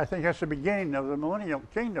 I think that's the beginning of the millennial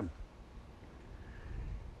kingdom.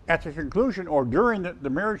 At the conclusion or during the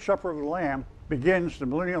marriage supper of the Lamb begins the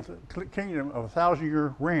millennial kingdom of a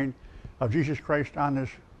 1,000-year reign of Jesus Christ on this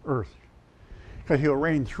earth. Because he'll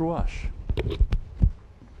reign through us.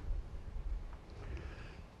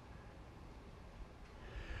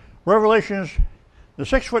 Revelations, the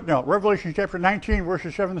 6th footnote, Revelation chapter 19,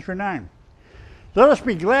 verses 7 through 9. Let us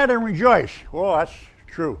be glad and rejoice. Oh, that's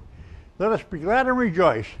true. Let us be glad and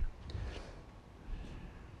rejoice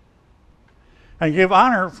and give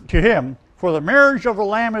honor to him, for the marriage of the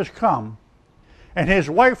Lamb is come, and his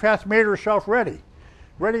wife hath made herself ready.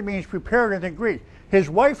 Ready means prepared in the Greek. His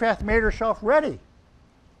wife hath made herself ready.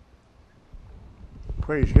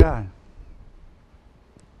 Praise God.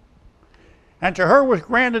 And to her was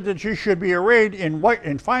granted that she should be arrayed in white,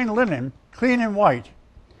 in fine linen, clean and white.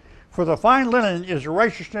 For the fine linen is the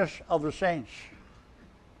righteousness of the saints.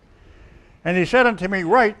 And he said unto me,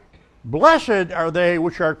 Write, Blessed are they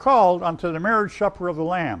which are called unto the marriage supper of the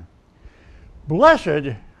Lamb.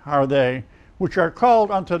 Blessed are they which are called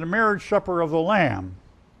unto the marriage supper of the Lamb.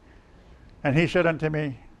 And he said unto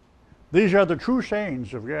me, These are the true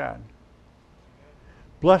sayings of God.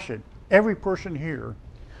 Blessed, every person here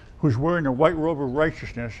who's wearing a white robe of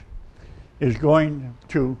righteousness is going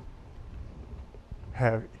to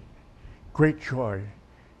have great joy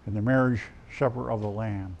in the marriage supper of the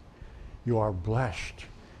Lamb. You are blessed.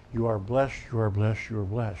 You are blessed, you are blessed, you are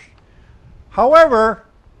blessed. However,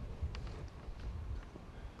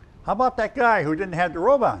 how about that guy who didn't have the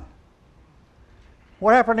robe on?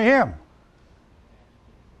 What happened to him?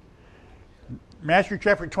 Matthew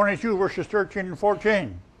chapter 22, verses 13 and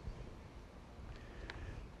 14.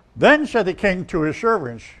 Then said the king to his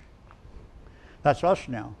servants, that's us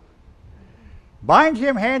now, Bind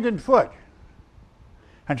him hand and foot,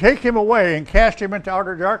 and take him away and cast him into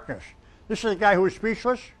outer darkness. This is the guy who is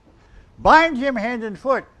speechless. Bind him hand and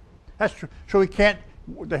foot. That's so he can't,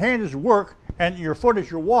 the hand is work, and your foot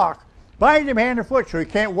is your walk. Bind him hand and foot so he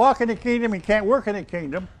can't walk in the kingdom, he can't work in the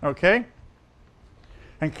kingdom, okay?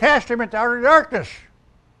 And cast him into outer darkness.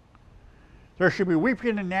 There should be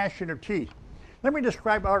weeping and gnashing of teeth. Let me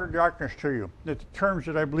describe outer darkness to you, the terms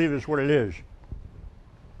that I believe is what it is.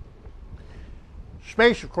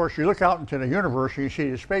 Space, of course, you look out into the universe and you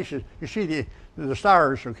see the spaces, you see the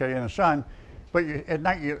stars, okay, and the sun, but at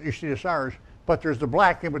night you see the stars, but there's the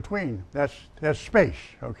black in between. That's space,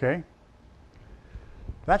 okay?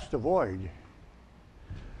 That's the void.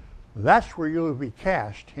 That's where you'll be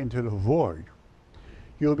cast into the void.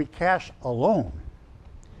 You'll be cast alone,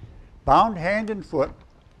 bound hand and foot,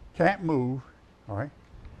 can't move, all right?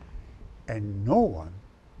 And no one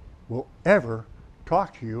will ever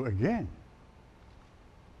talk to you again.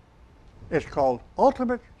 It's called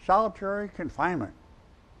ultimate solitary confinement.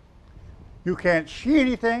 You can't see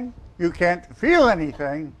anything, you can't feel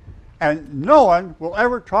anything, and no one will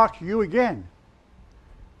ever talk to you again.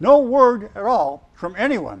 No word at all from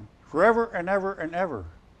anyone, forever and ever and ever.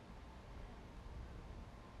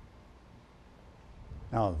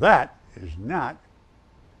 Now that is not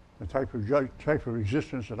the type of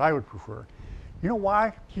existence that I would prefer. You know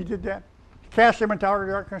why he did that? Cast him into outer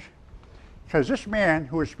darkness? Because this man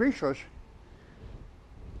who was speechless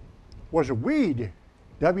was a weed,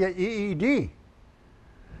 W-E-E-D.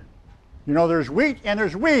 You know, there's wheat and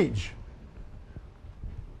there's weeds.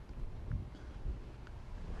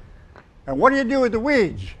 And what do you do with the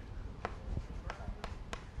weeds?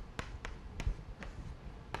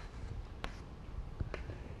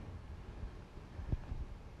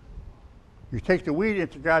 You take the wheat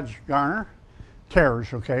into God's garner,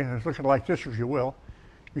 tares, okay? It's looking like this, if you will.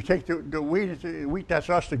 You take the wheat, that's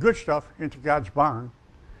us, the good stuff, into God's barn,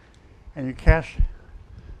 and you cast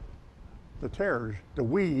the tares, the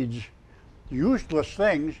weeds, the useless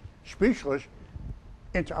things, speechless,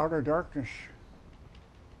 into outer darkness.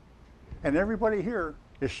 And everybody here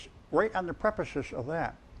is right on the premises of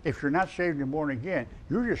that. If you're not saved and born again,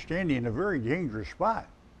 you're just standing in a very dangerous spot.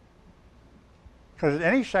 Because at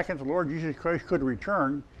any second, the Lord Jesus Christ could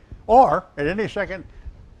return, or at any second,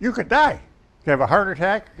 you could die. You could have a heart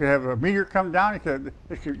attack, you could have a meteor come down, it could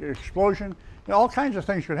explosion, all kinds of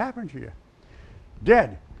things could happen to you.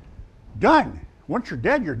 Dead. Done. Once you're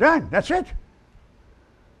dead, you're done. That's it. The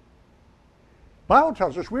Bible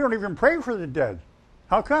tells us we don't even pray for the dead.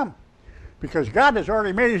 How come? Because God has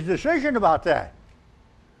already made his decision about that.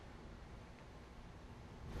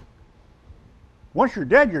 Once you're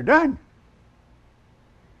dead, you're done.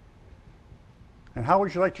 And how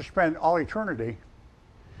would you like to spend all eternity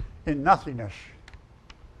in nothingness?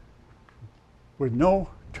 With no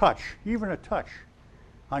touch, even a touch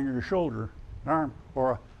on your shoulder, arm,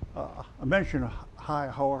 or a mention of, hi,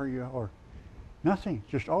 how are you, or nothing.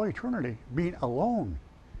 Just all eternity being alone,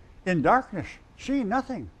 in darkness, seeing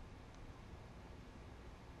nothing.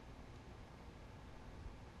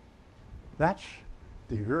 That's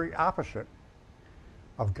the very opposite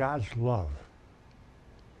of God's love.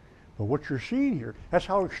 But what you're seeing here, that's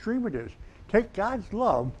how extreme it is. Take God's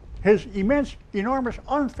love, his immense, enormous,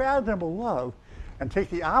 unfathomable love, and take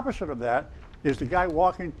the opposite of that is the guy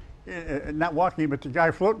walking, not walking, but the guy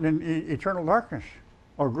floating in eternal darkness,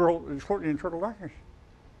 or girl floating in eternal darkness.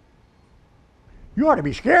 You ought to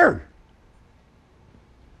be scared.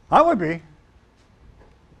 I would be.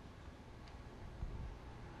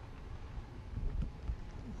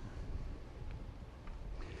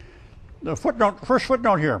 The footnote, first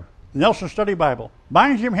footnote here, Nelson Study Bible.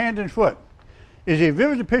 Binds him hand and foot is a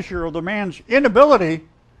vivid picture of the man's inability,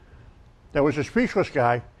 that was a speechless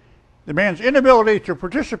guy, the man's inability to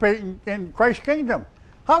participate in Christ's kingdom.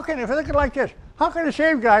 How can, if I look at it like this, how can a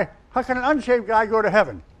saved guy, how can an unsaved guy go to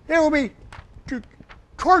heaven? It will be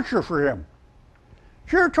torture for him.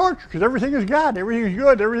 Sheer torture, because everything is God, everything is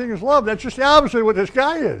good, everything is love. That's just the opposite of what this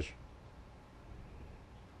guy is.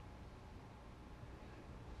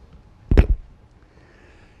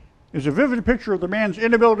 Is a vivid picture of the man's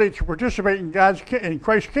inability to participate in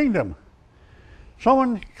Christ's kingdom.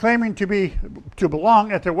 Someone claiming to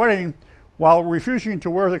belong at the wedding while refusing to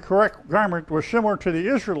wear the correct garment was similar to the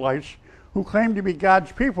Israelites who claimed to be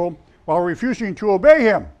God's people while refusing to obey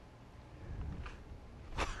him.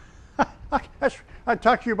 I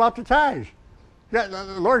talked to you about the tithes.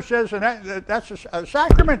 The Lord says, and that's a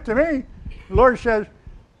sacrament to me. The Lord says,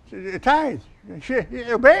 tithe,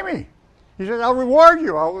 obey me. He says, I'll reward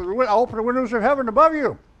you. I'll open the windows of heaven above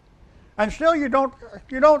you. And still you don't,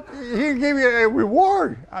 he gave you a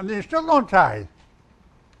reward, and you still don't tithe.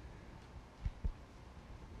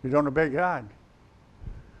 You don't obey God.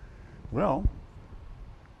 Well,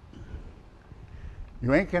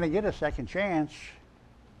 you ain't going to get a second chance.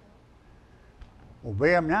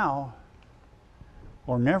 Obey him now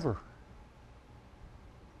or never.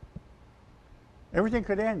 Everything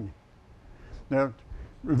could end. Now,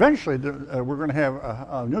 eventually, we're going to have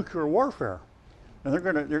a nuclear warfare, and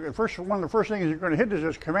one of the first things they're going to hit is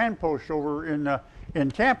this command post over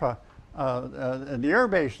in Tampa, the air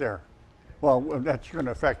base there. Well, that's going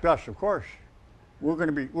to affect us, of course. We're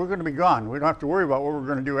going to be gone. We don't have to worry about what we're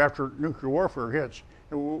going to do after nuclear warfare hits.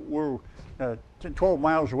 We're 12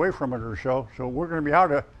 miles away from it or so we're going to be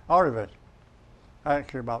out of it.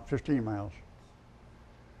 Actually, about 15 miles.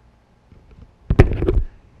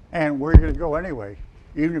 And where are you going to go anyway?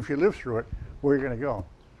 Even if you live through it, where are you going to go?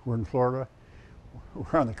 We're in Florida.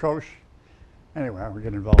 We're on the coast. Anyway, we're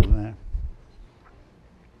getting involved in that.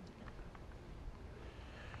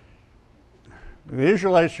 The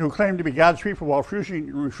Israelites who claimed to be God's people while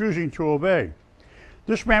refusing to obey.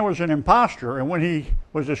 This man was an impostor, and when he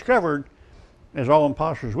was discovered, as all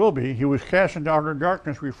impostors will be, he was cast into outer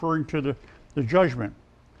darkness, referring to the judgment.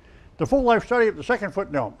 The full life study, the second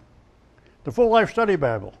footnote, the full life study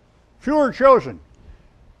Bible. Few are chosen.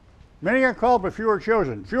 Many are called, but few are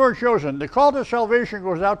chosen. Few are chosen. The call to salvation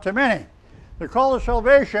goes out to many. The call to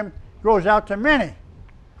salvation goes out to many.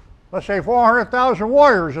 Let's say 400,000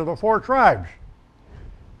 warriors of the 4 tribes.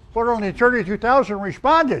 But only 32,000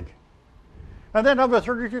 responded. And then of the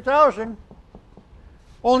 32,000,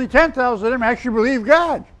 only 10,000 of them actually believed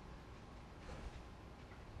God.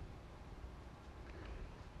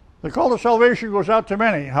 The call to salvation goes out to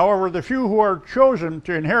many. However, the few who are chosen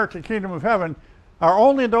to inherit the kingdom of heaven are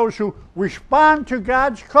only those who respond to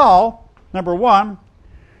God's call, number 1.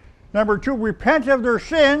 Number 2, repent of their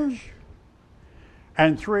sins.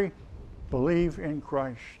 And 3, believe in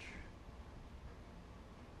Christ.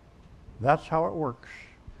 That's how it works.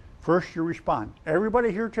 First, you respond.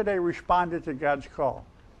 Everybody here today responded to God's call.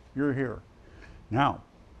 You're here. Now,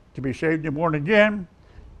 to be saved and born again,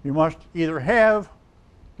 you must either have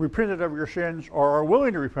repented of your sins or are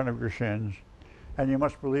willing to repent of your sins, and you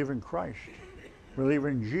must believe in Christ. Believe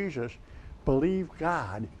in Jesus, believe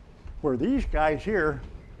God, where these guys here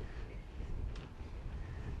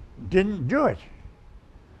didn't do it.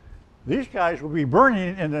 These guys will be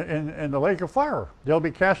burning in the lake of fire. They'll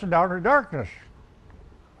be cast down into darkness.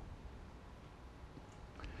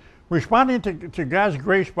 Responding to God's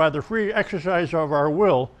grace by the free exercise of our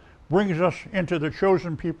will brings us into the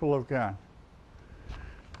chosen people of God.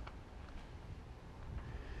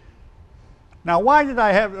 Now, why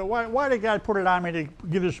did God put it on me to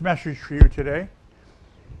give this message for you today?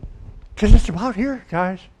 Because it's about here,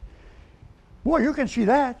 guys. Boy, you can see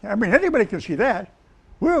that. I mean, anybody can see that.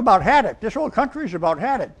 We've about had it. This whole country's about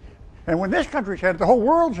had it. And when this country's had it, the whole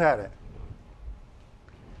world's had it.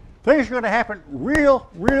 Things are going to happen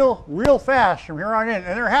real fast from here on in. And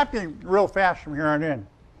they're happening real fast from here on in.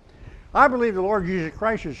 I believe the Lord Jesus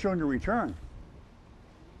Christ is soon to return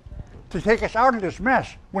to take us out of this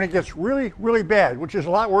mess when it gets really bad, which is a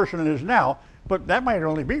lot worse than it is now. But that might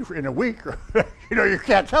only be in a week. You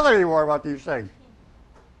can't tell anymore about these things.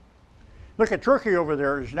 Look at Turkey over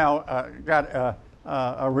there. Has now got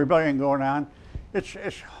a rebellion going on. It's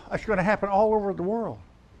going to happen all over the world.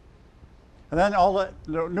 And then all the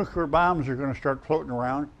nuclear bombs are going to start floating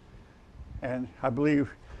around. And I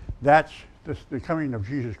believe that's the coming of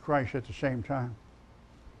Jesus Christ at the same time.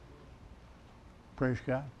 Praise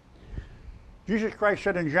God. Jesus Christ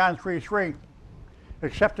said in John 3:3,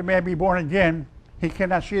 except a man be born again, he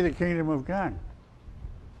cannot see the kingdom of God.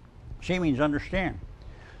 See means understand.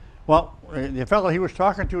 Well, the fellow he was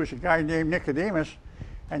talking to is a guy named Nicodemus,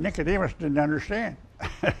 and Nicodemus didn't understand.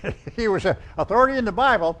 He was an authority in the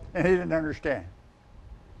Bible, and he didn't understand.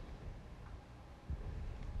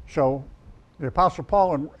 So the Apostle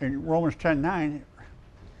Paul in Romans 10:9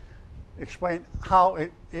 explained how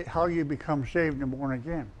you become saved and born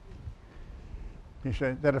again. He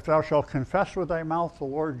said that if thou shalt confess with thy mouth the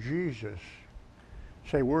Lord Jesus,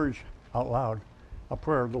 say words out loud, a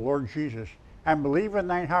prayer of the Lord Jesus, and believe in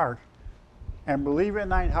thine heart, and believe in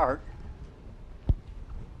thine heart,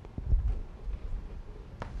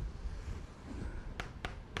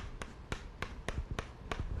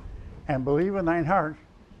 and believe in thine heart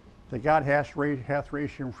that God hath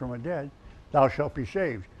raised him from the dead, thou shalt be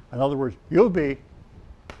saved. In other words, you'll be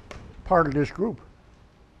part of this group.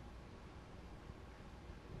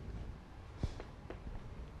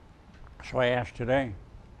 So I ask today,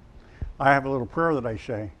 I have a little prayer that I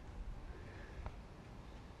say.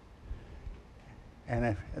 And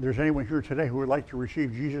if there's anyone here today who would like to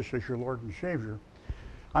receive Jesus as your Lord and Savior,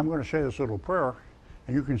 I'm going to say this little prayer,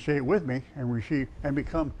 and you can say it with me and receive and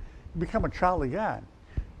become a child of God.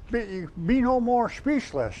 Be no more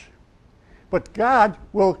speechless, but God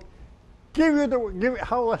will give you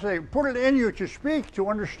put it in you to speak, to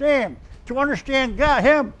understand God,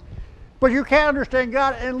 Him. But you can't understand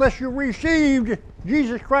God unless you received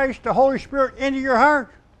Jesus Christ, the Holy Spirit, into your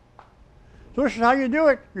heart. So this is how you do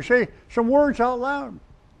it. You say some words out loud.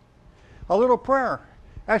 A little prayer,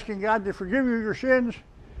 asking God to forgive you your sins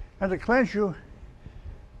and to cleanse you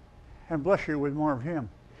and bless you with more of Him.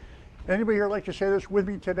 Anybody here like to say this with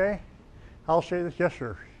me today? I'll say this. Yes,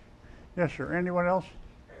 sir. Yes, sir. Anyone else?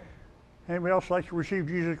 Anybody else like to receive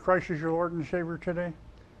Jesus Christ as your Lord and Savior today?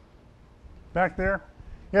 Back there?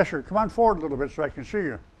 Yes, sir. Come on forward a little bit so I can see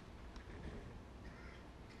you.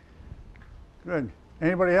 Good.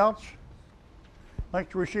 Anybody else like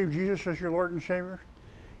to receive Jesus as your Lord and Savior?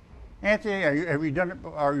 Anthony, have you done it?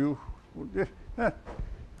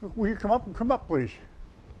 Will you come up? Come up, please.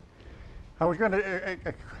 I'm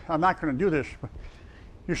not going to do this. But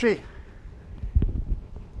you see,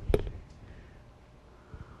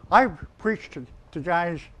 I've preached to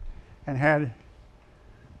guys and had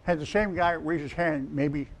the same guy raise his hand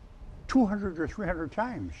maybe 200 or 300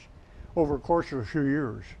 times over the course of a few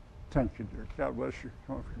years. Thank you, dear. God bless you.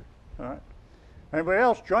 All right. Anybody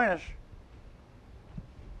else, join us.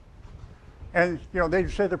 And, they'd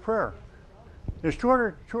say the prayer. There's 2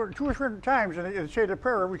 or 300 times, and they'd say the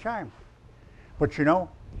prayer every time. But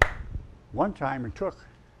one time it took.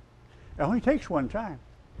 It only takes one time.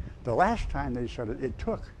 The last time they said it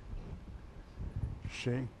took.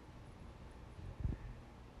 See?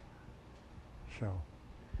 So,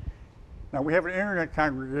 now we have an internet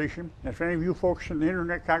congregation. If any of you folks in the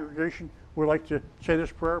internet congregation would like to say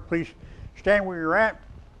this prayer, please stand where you're at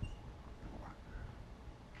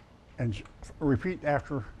and repeat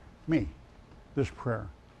after me this prayer.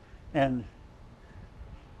 And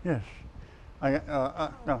yes,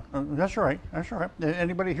 no, that's all right. That's all right.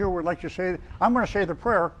 Anybody here would like to say? I'm going to say the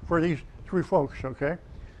prayer for these 3 folks, okay?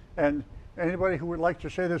 And anybody who would like to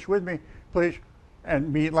say this with me, please.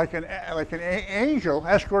 And be like an angel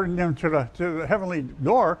escorting them to the heavenly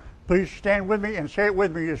door. Please stand with me and say it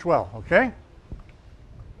with me as well, okay?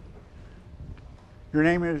 Your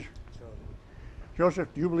name is? Joseph,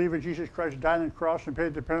 do you believe that Jesus Christ died on the cross and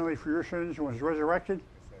paid the penalty for your sins and was resurrected?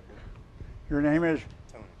 Your name is?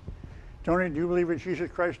 Tony. Tony, do you believe that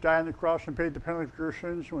Jesus Christ died on the cross and paid the penalty for your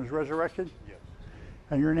sins and was resurrected? Yes.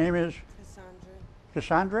 And your name is?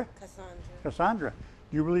 Cassandra. Cassandra? Cassandra,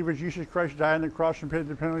 do you believe that Jesus Christ died on the cross and paid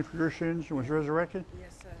the penalty for your sins and was resurrected?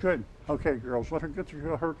 Yes, sir. Good. Okay, girls, let her get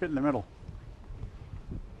in the middle.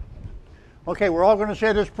 Okay, we're all going to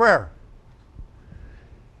say this prayer.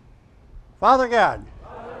 Father God,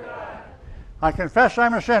 I confess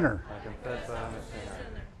I'm a sinner. I confess I am a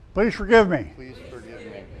sinner. Please forgive me. Please forgive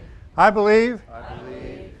me. I believe I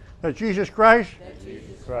believe that Jesus Christ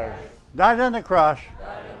Christ died on the cross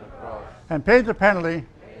died on the cross and paid the penalty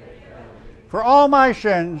for all my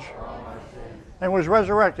sins for all my sins and was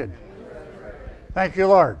resurrected. Thank you,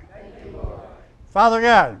 Lord. Father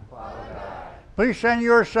God, please send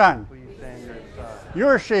your Son, Please send your Son,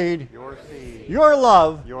 your seed, your seed, your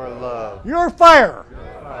love, your love, your fire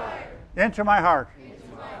your fire into my heart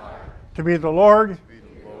to be the Lord be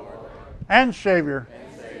the Lord and Savior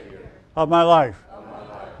of my life.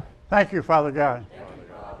 Thank you, Father God.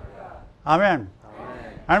 Amen.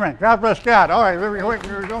 Amen. God bless God. All right,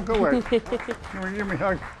 don't go away. Give me a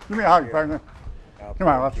hug. Give me a hug, partner. Come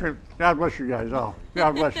on, God bless you guys all.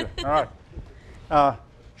 God bless you. All right.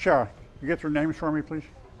 Sarah, you get their names for me, please?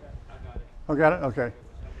 Oh, got it? Okay.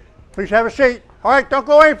 Please have a seat. All right, don't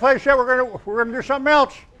go anyplace yet. We're gonna do something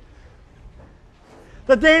else.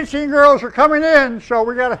 The dancing girls are coming in, so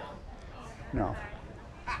we gotta. No.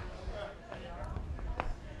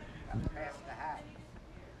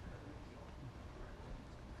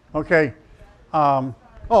 Okay.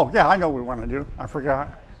 Oh, yeah, I know what we want to do. I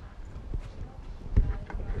forgot.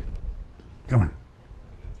 Come on.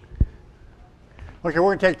 Okay, we're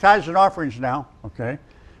going to take tithes and offerings now, okay?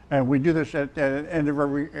 And we do this at the end of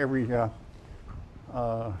every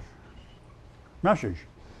message.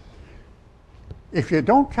 If you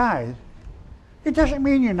don't tithe, it doesn't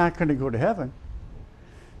mean you're not going to go to heaven.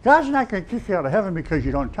 God's not going to kick you out of heaven because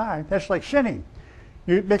you don't tithe. That's like sinning.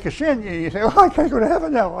 You make a sin, and you say, oh, I can't go to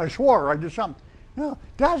heaven now. I swore, I did something. No,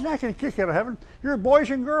 God's not going to kick you out of heaven. You're boys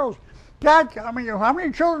and girls. God, I mean, how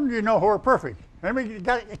many children do you know who are perfect? I mean, you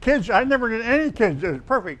got kids. I never did any kids that was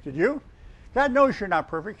perfect. Did you? God knows you're not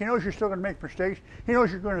perfect. He knows you're still going to make mistakes. He knows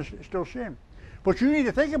you're going to still sin. But you need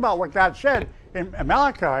to think about what God said in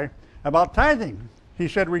Malachi about tithing. He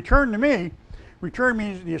said, return to me. Return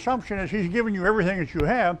means the assumption is he's given you everything that you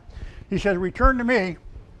have. He says, return to me,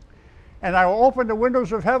 and I will open the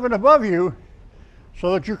windows of heaven above you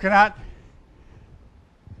so that you cannot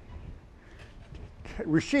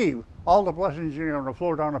receive all the blessings that are going to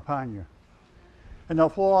flow down upon you. And they'll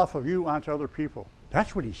flow off of you onto other people.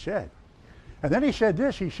 That's what he said. And then he said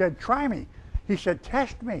this. He said, try me. He said,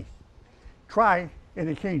 test me. Try in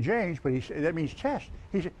the King James, but he said, that means test.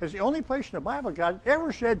 He said, it's the only place in the Bible God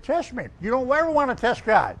ever said, test me. You don't ever want to test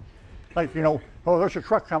God. Like, you know, oh, there's a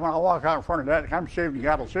truck coming. I'll walk out in front of that. I'm saved and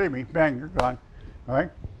God will save me. Bang, you're gone. All right?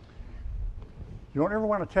 You don't ever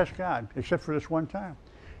want to test God except for this one time.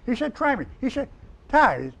 He said, try me. He said,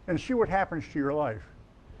 tithe and see what happens to your life.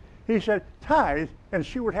 He said, tithe and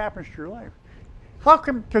see what happens to your life. How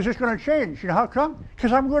come? Because it's going to change. You know how come?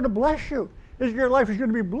 Because I'm going to bless you. Your life is going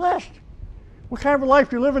to be blessed. What kind of a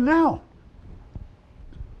life are you living now?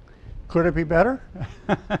 Could it be better?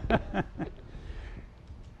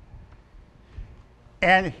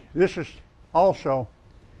 And this is also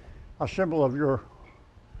a symbol of your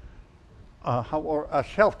a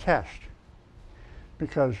self-test,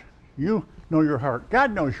 because you know your heart.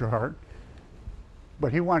 God knows your heart,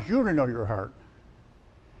 but he wants you to know your heart.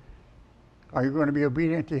 Are you going to be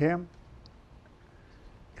obedient to him?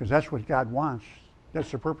 Because that's what God wants. That's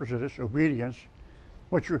the purpose of this obedience.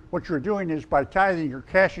 What you're doing is by tithing, you're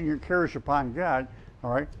casting your cares upon God.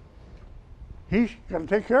 All right. He's going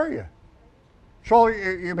to take care of you. So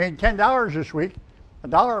you made $10 this week.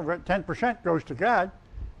 $1 of it, 10% goes to God.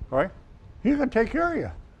 All right. He's going to take care of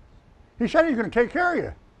you. He said he's going to take care of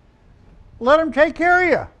you. Let him take care of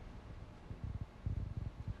you.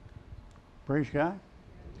 Praise God.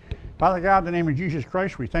 Father God, in the name of Jesus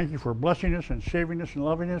Christ, we thank you for blessing us and saving us and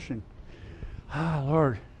loving us. And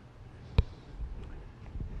Lord,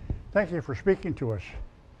 thank you for speaking to us.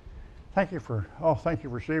 Thank you for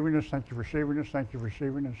saving us. Thank you for saving us. Thank you for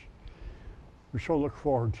saving us. We so look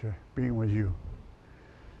forward to being with you.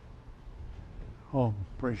 Oh,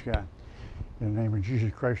 praise God. In the name of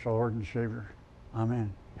Jesus Christ, our Lord and Savior.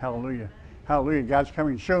 Amen. Hallelujah. Hallelujah. God's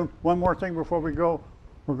coming soon. One more thing before we go.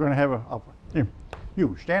 We're going to have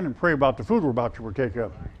you stand and pray about the food we're about to partake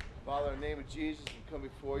of. Father, in the name of Jesus, we come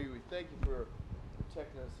before you. We thank you for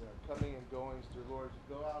protecting us in our coming and goings, dear Lord. As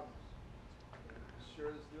we go out and share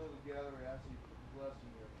this meal together, we ask that you put the blessing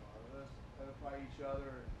here, Father. Let us edify each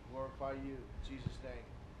other and glorify you. In Jesus'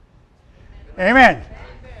 name. Amen.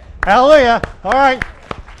 Hallelujah. All right.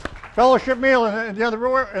 Fellowship meal in the other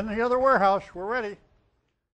warehouse. We're ready.